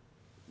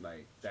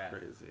 Like that.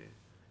 Crazy.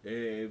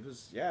 It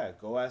was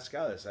Go Ask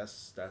Alice.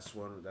 That's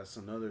one of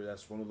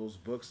those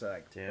books that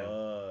like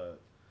fuck.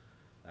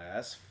 Like,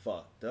 that's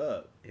fucked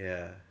up.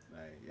 Yeah.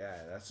 Like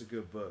that's a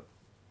good book.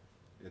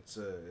 It's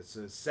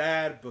a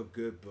sad but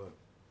good book.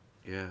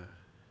 Yeah.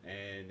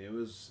 And it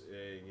was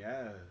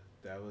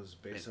that was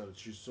based on a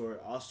true story.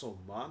 Also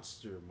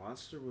Monster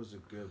was a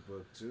good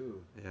book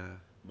too. Yeah.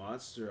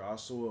 Monster,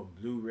 also a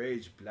Blue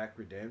Rage, Black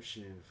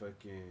Redemption,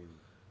 fucking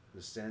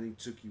the Stanley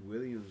Tookie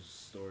Williams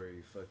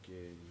story.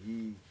 Fucking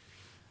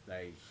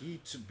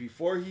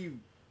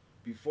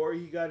before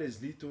he got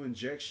his lethal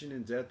injection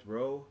in Death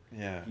Row,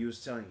 he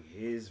was telling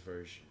his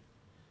version.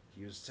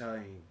 He was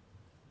telling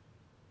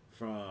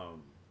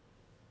from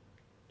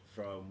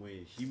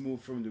when he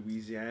moved from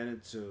Louisiana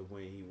to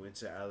when he went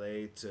to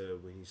LA to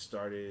when he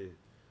started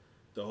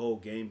the whole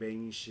gang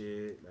banging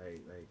shit,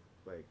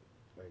 like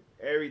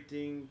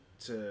everything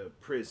to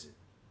prison.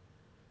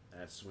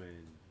 That's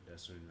when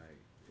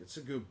like it's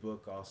a good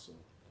book also.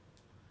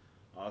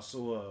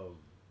 Also,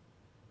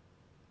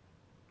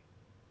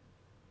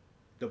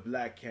 The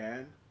Black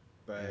Can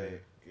by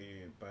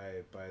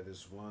by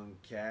this one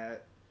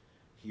cat.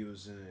 He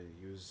was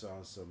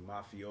on some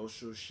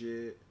mafioso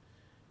shit,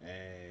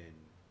 and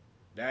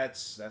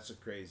that's a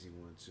crazy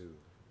one too.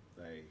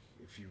 Like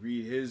if you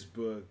read his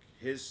book,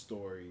 his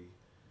story,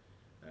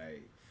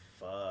 like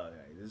fuck,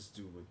 like, this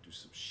dude went through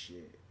some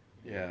shit.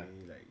 You know what I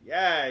mean? Like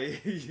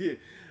yeah,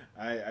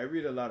 I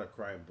read a lot of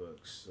crime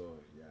books, so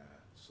yeah,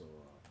 so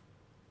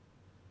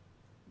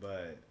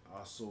but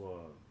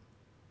also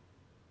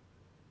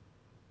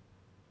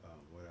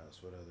what else?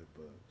 What other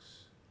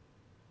books?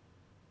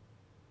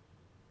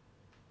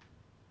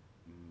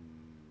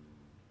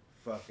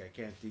 Fuck, I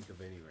can't think of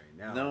any right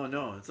now.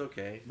 No, it's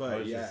okay. But I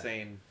was just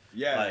saying,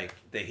 yeah, like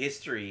the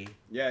history.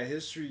 Yeah,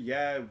 history.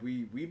 Yeah,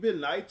 we've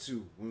been lied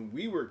to when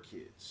we were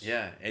kids.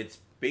 Yeah, it's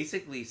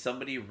basically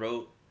somebody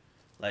wrote,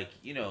 like,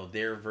 you know,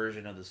 their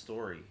version of the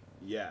story.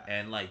 Yeah,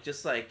 and like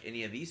just like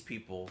any of these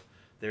people,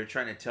 they're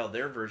trying to tell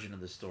their version of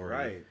the story.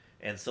 Right.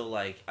 And so,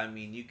 like, I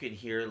mean, you can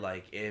hear,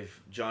 like,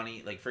 if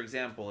Johnny, like, for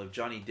example, if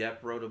Johnny Depp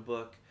wrote a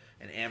book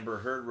and Amber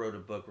Heard wrote a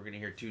book, we're going to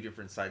hear two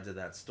different sides of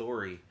that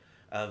story,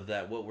 of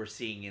that what we're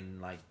seeing in,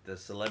 like, the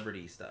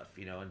celebrity stuff,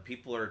 you know, and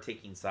people are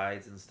taking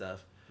sides and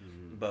stuff,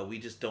 but we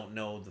just don't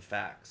know the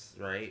facts,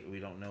 right? We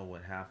don't know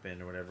what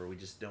happened or whatever. We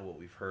just know what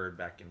we've heard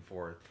back and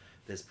forth.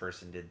 This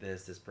person did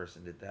this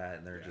person did that,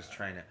 and they're just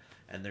trying to,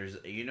 and there's,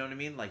 you know what I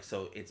mean? Like,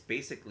 so it's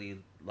basically,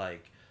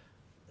 like,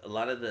 a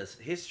lot of this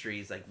history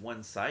is, like,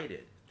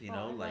 one-sided. You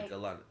know, like a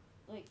lot of,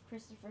 like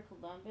Christopher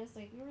Columbus,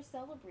 like we were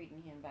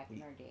celebrating him back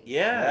in our days.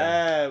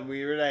 Yeah,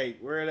 we were like,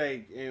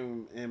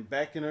 and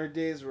back in our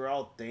days, we're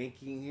all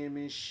thanking him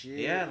and shit.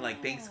 Yeah, and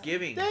like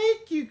Thanksgiving.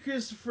 Thank you,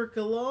 Christopher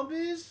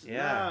Columbus.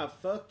 Yeah. Nah,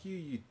 fuck you,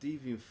 you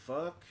thieving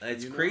fuck.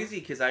 It's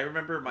crazy because I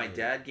remember my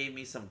dad gave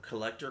me some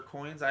collector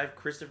coins. I have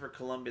Christopher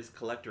Columbus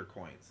collector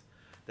coins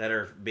that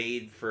are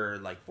made for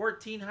like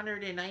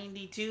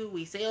 1492.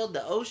 We sailed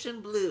the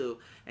ocean blue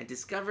and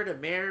discovered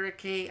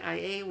America.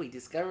 We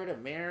discovered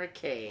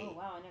America. Oh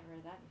wow, I never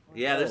heard that before.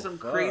 Yeah, there's some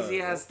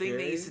crazy ass thing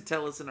they used to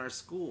tell us in our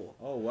school.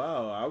 Oh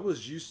wow, I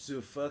was used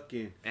to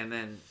fucking and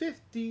then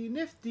 50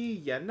 nifty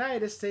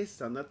United States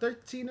on the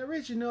 13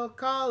 original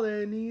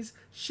colonies.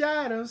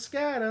 Shot 'em,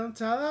 scat 'em,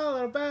 tell all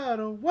about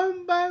 'em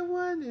one by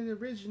one in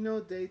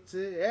original date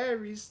to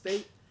every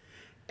state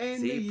and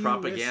See, the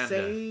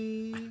propaganda.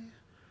 USA.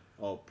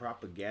 Oh,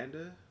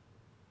 propaganda?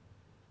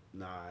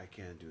 Nah, I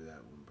can't do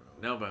that one, bro.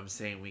 No, but I'm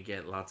saying we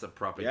get lots of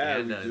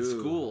propaganda in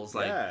schools.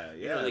 Like,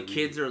 you know, the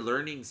kids are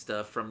learning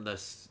stuff from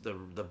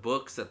the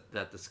books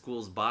that the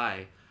schools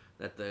buy,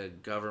 that the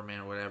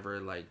government or whatever,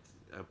 like,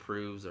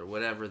 approves or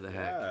whatever the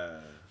heck.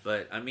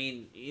 But, I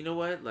mean, you know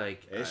what?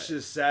 Like, it's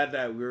just sad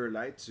that we were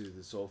lied to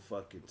this whole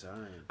fucking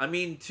time. I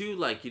mean, too,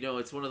 like, you know,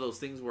 it's one of those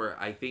things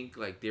where I think,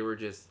 like, they were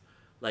just...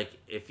 Like,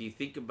 if you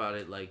think about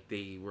it, like,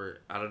 they were,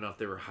 I don't know if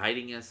they were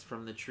hiding us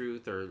from the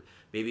truth, or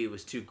maybe it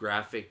was too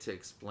graphic to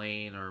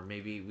explain, or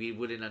maybe we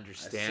wouldn't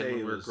understand when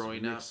we were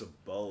growing up. Mix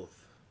of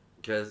both.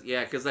 Because,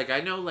 like,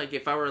 I know, like,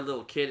 if I were a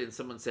little kid and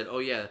someone said, oh,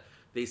 yeah,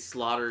 they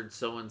slaughtered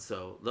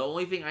so-and-so, the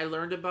only thing I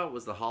learned about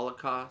was the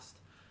Holocaust.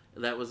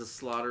 That was a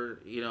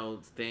slaughter, you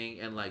know, thing,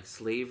 and, like,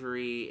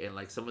 slavery, and,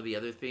 like, some of the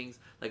other things.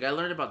 Like, I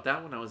learned about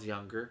that when I was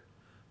younger.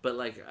 But,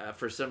 like,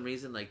 for some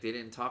reason, like, they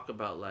didn't talk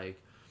about,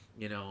 like,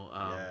 you know,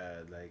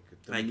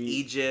 like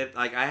Egypt.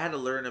 Like, I had to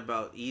learn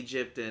about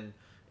Egypt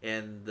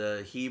and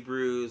the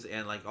Hebrews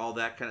and, like, all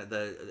that kind of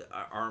the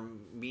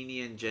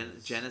Armenian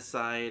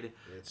genocide.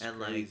 It's and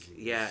crazy. Like,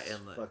 yeah, it's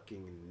and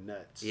fucking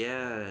nuts.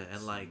 Yeah, it's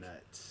and like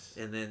nuts.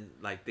 And then,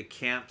 like, the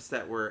camps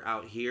that were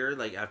out here,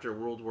 like, after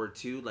World War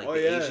II, like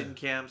Asian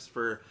camps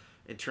for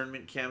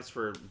internment camps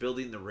for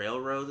building the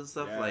railroads and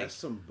stuff. Like, that's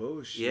some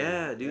bullshit.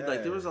 Yeah, dude.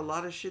 Like, there was a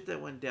lot of shit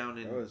that went down.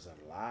 There was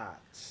a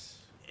lot.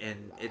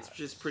 And it's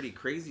just pretty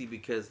crazy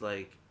because,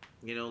 like,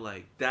 you know,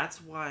 like,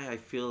 that's why I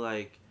feel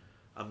like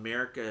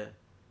America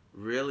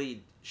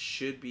really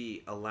should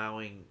be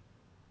allowing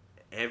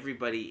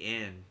everybody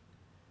in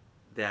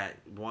that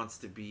wants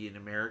to be an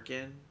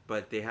American,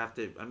 but they have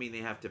to, I mean, they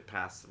have to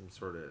pass some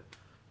sort of,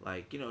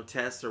 like, you know,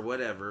 test or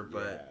whatever,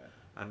 but,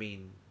 I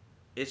mean,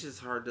 it's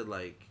just hard to,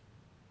 like,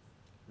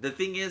 the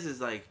thing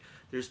is, like,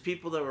 there's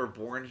people that were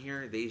born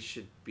here, they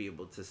should be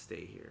able to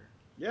stay here.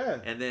 Yeah.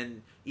 And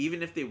then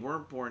even if they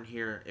weren't born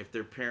here, if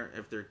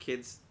their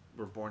kids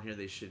were born here,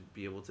 they should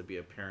be able to be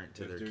a parent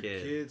to their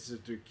kid.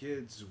 If their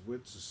kids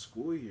went to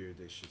school here,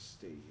 they should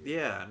stay here.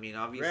 Yeah, I mean,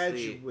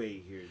 obviously,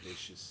 graduate here, they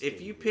should stay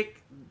if you here.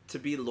 pick to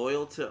be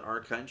loyal to our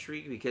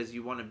country because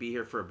you want to be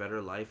here for a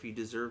better life, you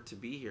deserve to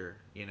be here.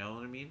 You know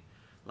what I mean?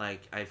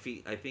 Like, I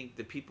think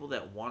the people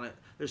that want it,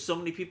 there's so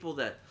many people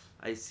that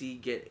I see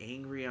get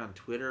angry on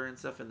Twitter and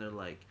stuff, and they're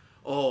like,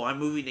 oh, I'm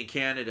moving to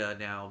Canada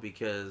now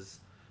because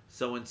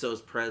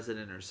so-and-so's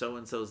president, or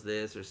so-and-so's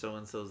this, or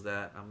so-and-so's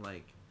that. I'm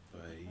like,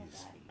 but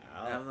he's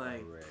I'm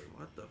like, already.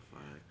 what the fuck?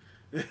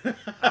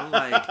 I'm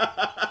like,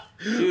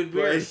 dude,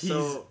 we're but so.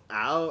 he's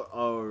out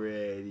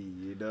already.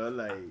 You know,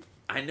 like.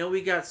 I know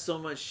we got so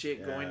much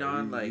shit going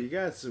on. we Like,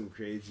 got some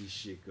crazy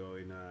shit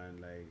going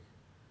on.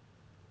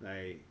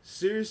 Like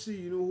seriously,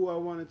 you know who I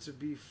wanted to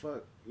be?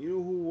 You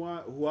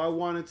know who I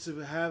wanted to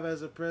have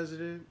as a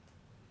president?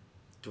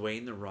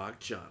 Dwayne the Rock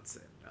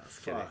Johnson. No, I was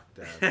Fuck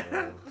kidding. that,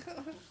 bro.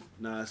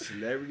 Nah,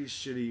 celebrities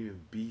shouldn't even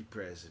be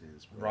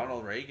presidents, bro.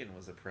 Ronald Reagan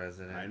was a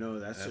president. I know,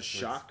 that's a what's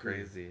shock.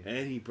 crazy.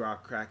 And he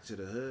brought crack to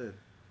the hood.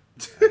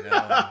 I know,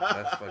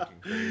 that's fucking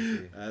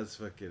crazy. That's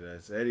fucking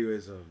nuts.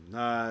 Anyways,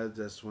 nah,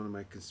 that's one of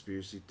my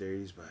conspiracy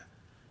theories, but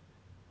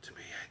to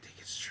me, I think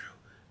it's true.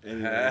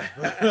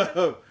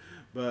 Anyway,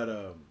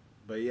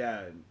 but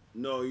yeah,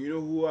 no, you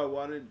know who I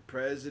wanted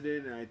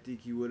president, and I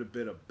think he would have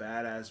been a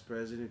badass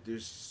president.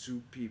 There's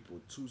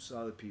two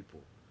solid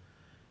people.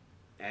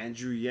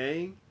 Andrew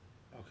Yang.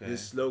 Okay.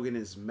 His slogan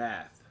is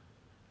math.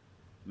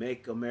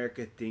 Make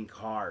America think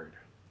hard.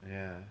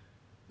 Yeah.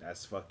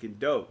 That's fucking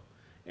dope.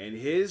 And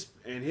his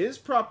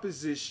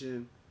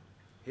proposition,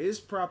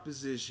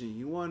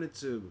 he wanted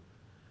to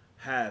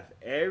have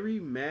every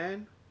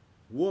man,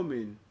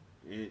 woman,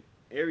 and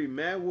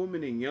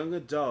young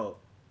adult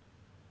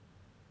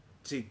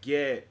to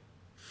get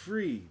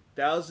free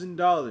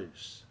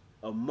 $1,000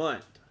 a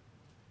month.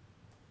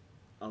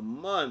 A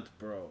month,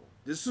 bro.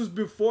 This was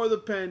before the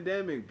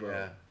pandemic, bro.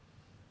 Yeah.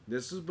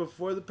 This was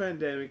before the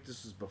pandemic.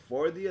 This was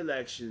before the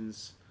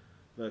elections.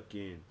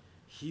 Fucking,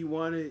 he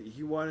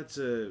wanted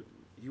to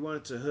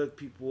hook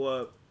people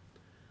up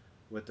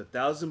with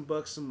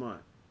 $1,000 a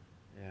month.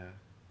 Yeah.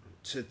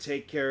 To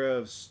take care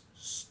of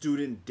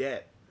student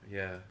debt.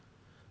 Yeah.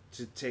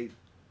 To take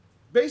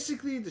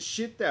basically the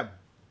shit that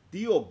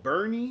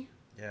Bernie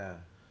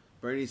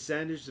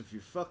Sanders, if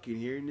you're fucking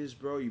hearing this,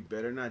 bro, you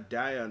better not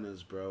die on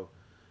us, bro.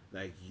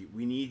 Like,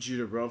 we need you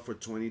to run for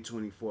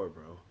 2024,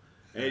 bro.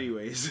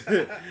 Anyways.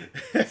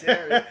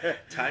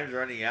 Time's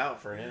running out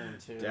for him,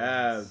 too.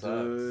 Damn,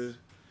 dude.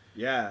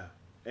 Yeah.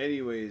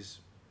 Anyways,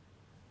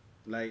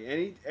 like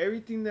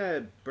everything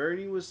that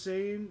Bernie was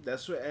saying,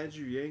 that's what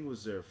Andrew Yang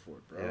was there for,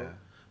 bro. Yeah.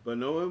 But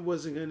no one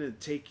wasn't gonna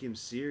take him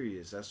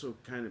serious. That's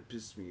what kind of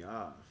pissed me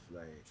off.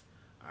 Like,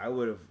 I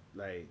would have,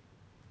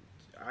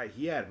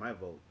 he had my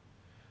vote.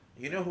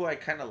 You know who I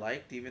kind of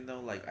liked, even though,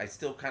 like, I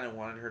still kind of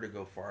wanted her to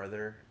go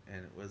farther,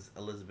 and it was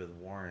Elizabeth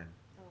Warren.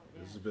 Oh,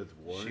 yeah. Elizabeth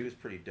Warren. She was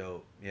pretty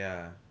dope.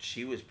 Yeah,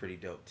 she was pretty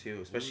dope too,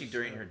 especially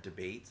during her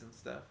debates and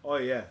stuff. Oh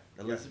yeah.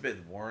 Elizabeth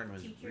Warren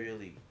was Teacher.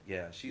 really,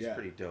 she's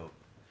pretty dope.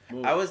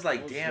 Most- I was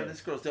like, most damn, of-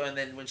 this girl's dope. And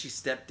then when she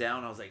stepped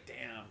down, I was like,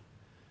 damn.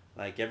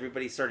 Like,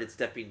 everybody started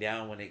stepping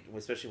down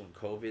especially when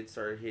COVID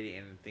started hitting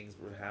and things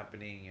were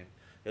happening, and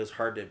it was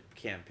hard to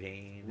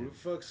campaign. Who the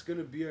fuck's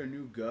gonna be our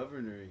new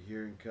governor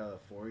here in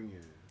California?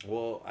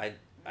 Well, I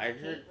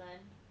heard. Caitlyn?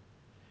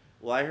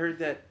 Well, I heard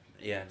that.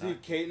 Yeah.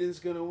 Dude, Caitlin's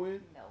gonna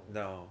win?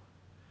 No.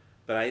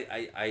 But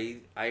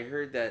I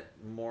heard that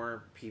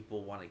more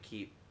people want to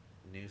keep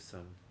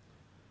Newsom.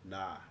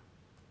 Nah.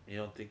 You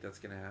don't think that's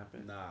gonna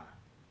happen?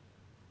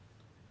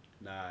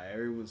 Nah,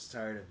 everyone's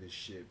tired of this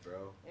shit,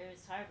 bro. It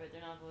was hard, but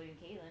they're not voting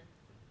Caitlyn.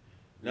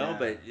 No, Yeah.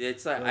 but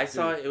it's like But I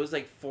saw dude- it was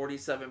like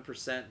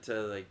 47%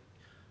 to like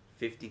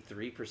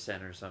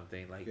 53% or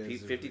something. Like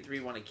Because of 53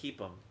 want to keep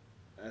them.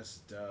 That's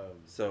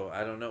dumb. So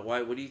I don't know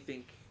why. What do you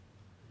think?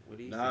 What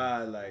do you think?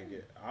 Nah,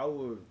 like I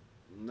would.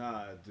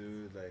 Nah,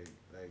 dude. Like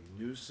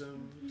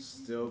Newsom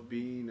still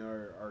being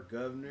our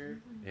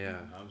governor.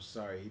 Yeah. I'm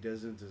sorry, he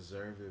doesn't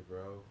deserve it,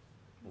 bro.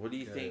 What do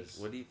you think? Because-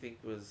 What do you think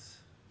was?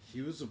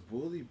 He was a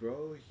bully,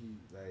 bro.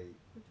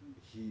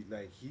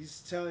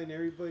 He's telling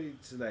everybody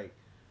to like,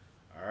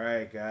 all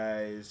right,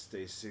 guys,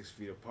 stay 6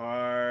 feet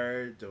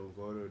apart. Don't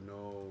go to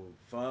no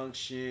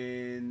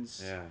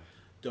functions. Yeah.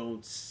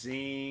 Don't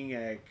sing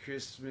at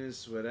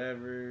Christmas,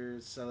 whatever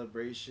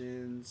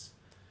celebrations.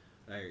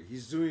 Like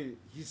he's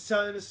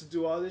telling us to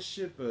do all this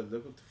shit, but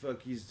look what the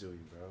fuck he's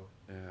doing, bro.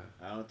 Yeah.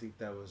 I don't think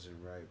that wasn't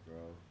right,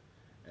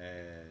 bro.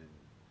 And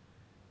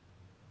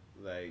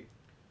like,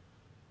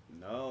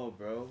 no,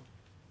 bro.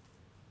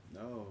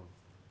 No.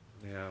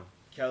 Yeah.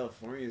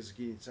 California's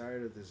getting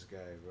tired of this guy,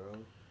 bro.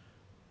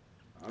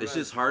 It's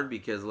just hard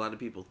because a lot of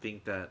people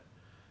think that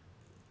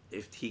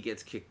if he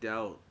gets kicked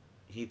out,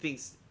 he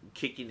thinks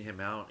kicking him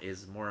out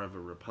is more of a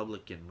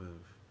Republican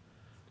move.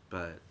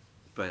 But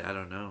I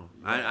don't know.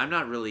 Yeah. I'm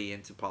not really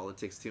into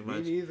politics too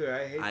much. Me neither.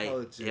 I hate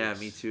politics. Yeah,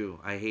 me too.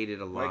 I hate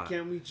it a lot. Why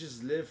can't we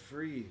just live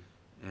free?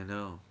 I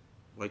know.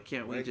 Why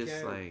can't we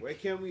just like? Why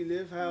can't we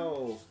live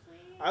how?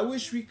 I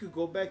wish we could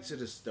go back to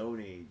the Stone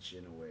Age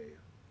in a way.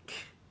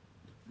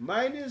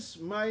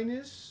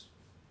 Minus.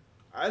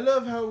 I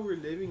love how we're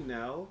living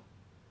now,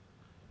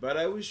 but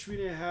I wish we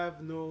didn't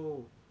have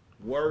no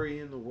worry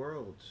in the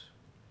world.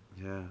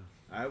 Yeah.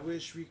 I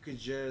wish we could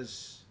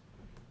just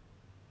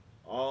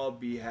all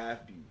be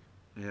happy.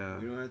 Yeah.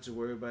 We don't have to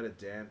worry about a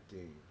damn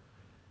thing.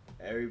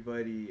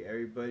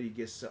 Everybody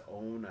gets to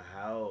own a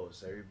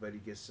house. Everybody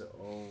gets to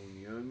own,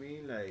 you know what I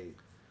mean? Like,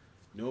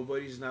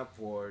 nobody's not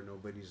poor,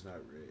 nobody's not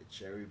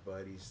rich.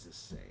 Everybody's the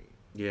same.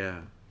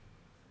 Yeah.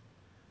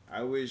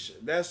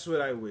 That's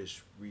what I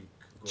wish we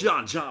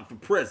John for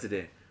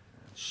president.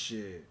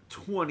 Shit.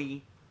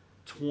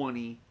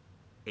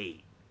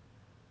 2028.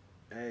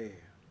 Hey,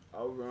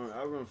 I'll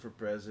run for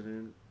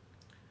president.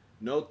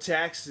 No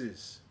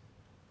taxes.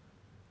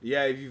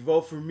 Yeah, if you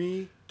vote for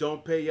me,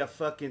 don't pay your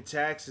fucking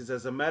taxes.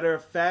 As a matter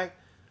of fact,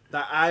 the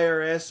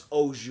IRS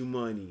owes you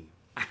money.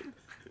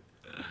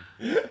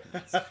 The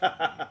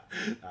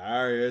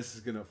IRS is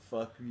gonna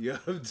fuck me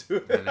up,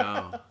 dude. I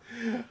know.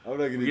 I'm not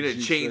gonna. We're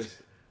gonna change.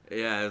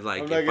 Yeah, it's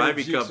like if I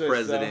become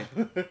president,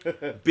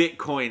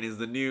 Bitcoin is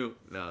the new.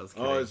 No, it's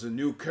oh, it's a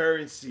new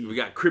currency. We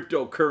got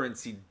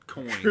cryptocurrency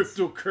coins.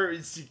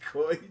 Cryptocurrency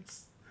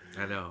coins.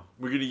 I know.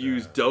 We're gonna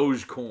use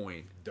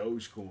Dogecoin.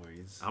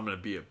 Dogecoins. I'm gonna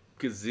be a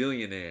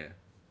gazillionaire.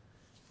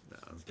 No,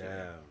 I was kidding.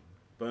 Damn.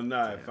 But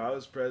nah, if I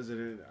was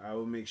president, I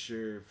would make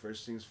sure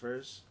first things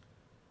first,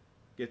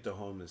 get the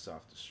homeless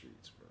off the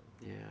streets, bro.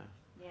 Yeah.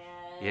 Yeah.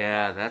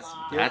 Yeah, that's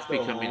Get the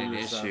becoming an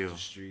homeless issue. Off the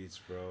streets,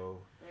 bro.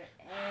 They're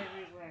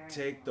everywhere.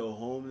 Take the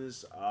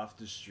homeless off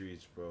the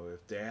streets, bro.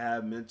 If they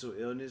have mental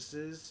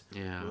illnesses,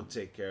 Yeah. we'll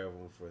take care of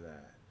them for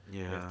that.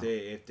 Yeah.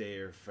 If they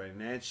are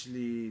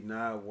financially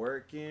not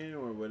working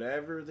or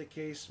whatever the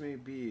case may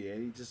be,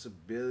 any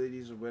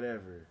disabilities or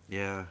whatever,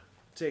 Yeah.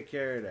 take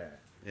care of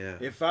that. Yeah.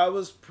 If I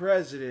was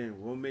president,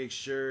 we'll make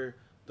sure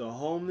the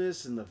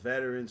homeless and the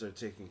veterans are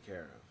taken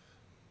care of.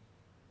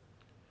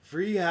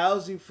 Free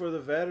housing for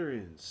the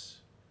veterans.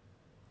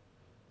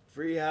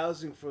 Free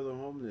housing for the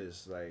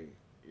homeless. Like,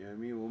 you know what I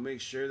mean? We'll make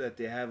sure that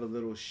they have a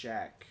little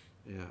shack.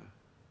 Yeah.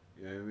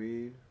 You know what I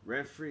mean?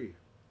 Rent free.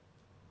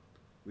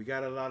 We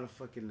got a lot of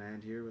fucking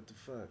land here. What the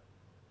fuck?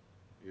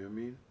 You know what I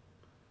mean?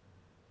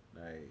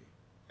 Like,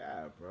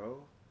 yeah,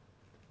 bro.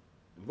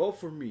 Vote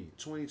for me,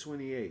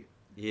 2028.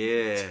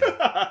 Yeah. Shit,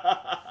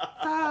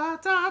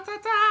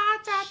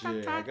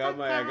 I got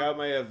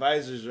my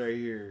advisors right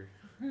here.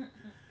 Yeah.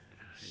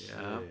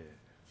 Shit.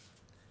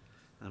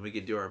 And we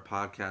could do our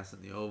podcast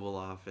in the Oval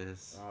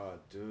Office. Oh,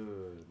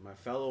 dude, my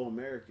fellow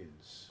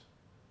Americans.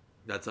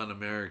 That's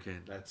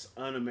un-American. That's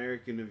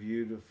un-American of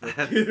you to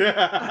fucking.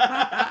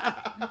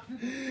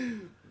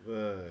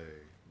 But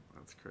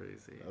That's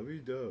crazy. that'll be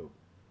dope.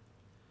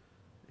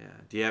 Yeah.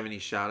 Do you have any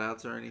shout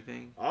outs or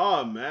anything?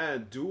 Oh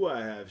man, do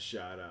I have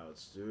shout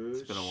outs, dude?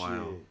 It's been a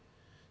while.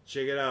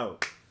 Check it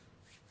out.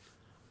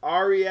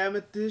 Ari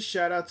Amethyst,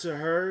 shout out to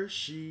her.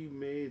 She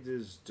made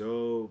this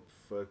dope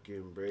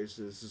fucking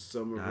bracelet. This is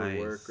some of her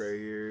work right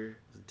here.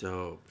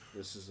 Dope.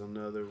 This is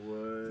another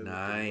one.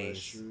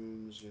 Nice. With the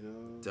mushrooms, you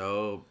know.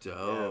 Dope.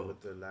 Yeah,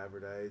 with the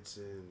labradotes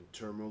and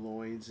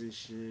tourmaloins and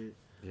shit.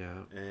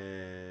 Yeah.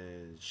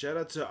 And shout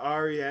out to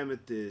Ari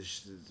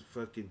Amethyst. This is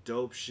fucking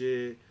dope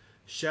shit.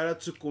 Shout out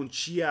to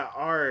Conchia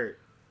Art,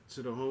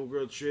 to the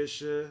homegirl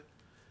Trisha.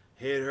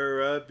 Hit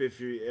her up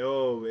if you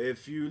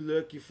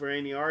looking for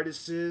any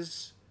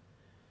artists.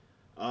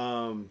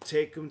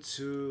 Take them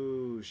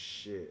to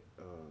shit.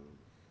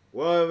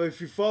 Well, if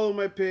you follow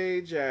my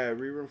page at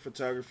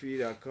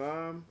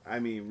rerunphotography.com, I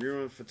mean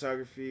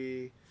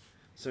rerunphotography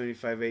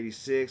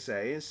 7586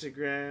 at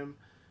Instagram,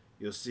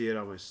 you'll see it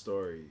on my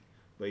story.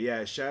 But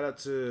yeah, shout out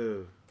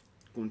to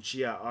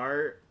Conchia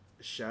Art.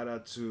 Shout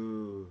out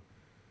to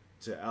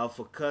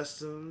Alpha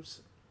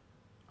Customs.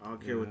 I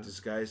don't care what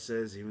this guy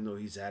says, even though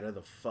he's out of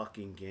the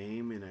fucking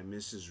game and I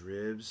miss his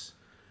ribs.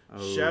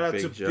 Oh, Shout out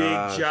Big to Josh.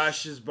 Big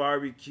Josh's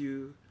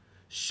Barbecue.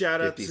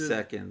 Shout out 50 to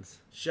seconds.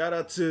 Shout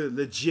out to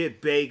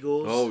Legit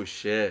Bagels. Oh,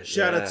 shit.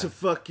 Shout yeah. out to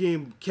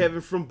fucking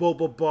Kevin from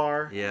Boba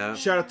Bar. Yeah.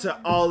 Shout out to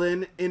All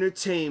In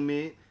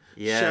Entertainment.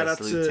 Yes, shout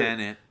out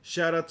Lieutenant.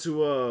 Shout out to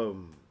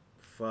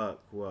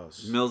who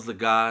else? Mills the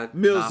God.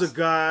 Mills the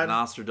God.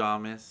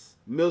 Nostradamus.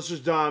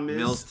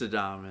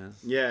 Milstradamus.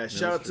 Yeah,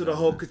 shout out to the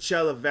whole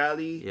Coachella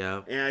Valley.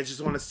 Yep. And I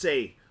just want to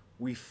say,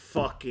 we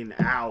fucking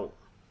out.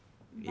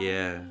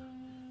 Yeah.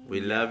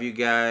 We love you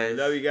guys.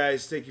 Love you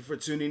guys. Thank you for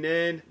tuning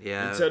in.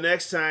 Yeah. Until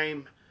next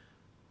time.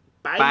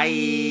 Bye.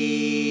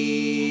 Bye.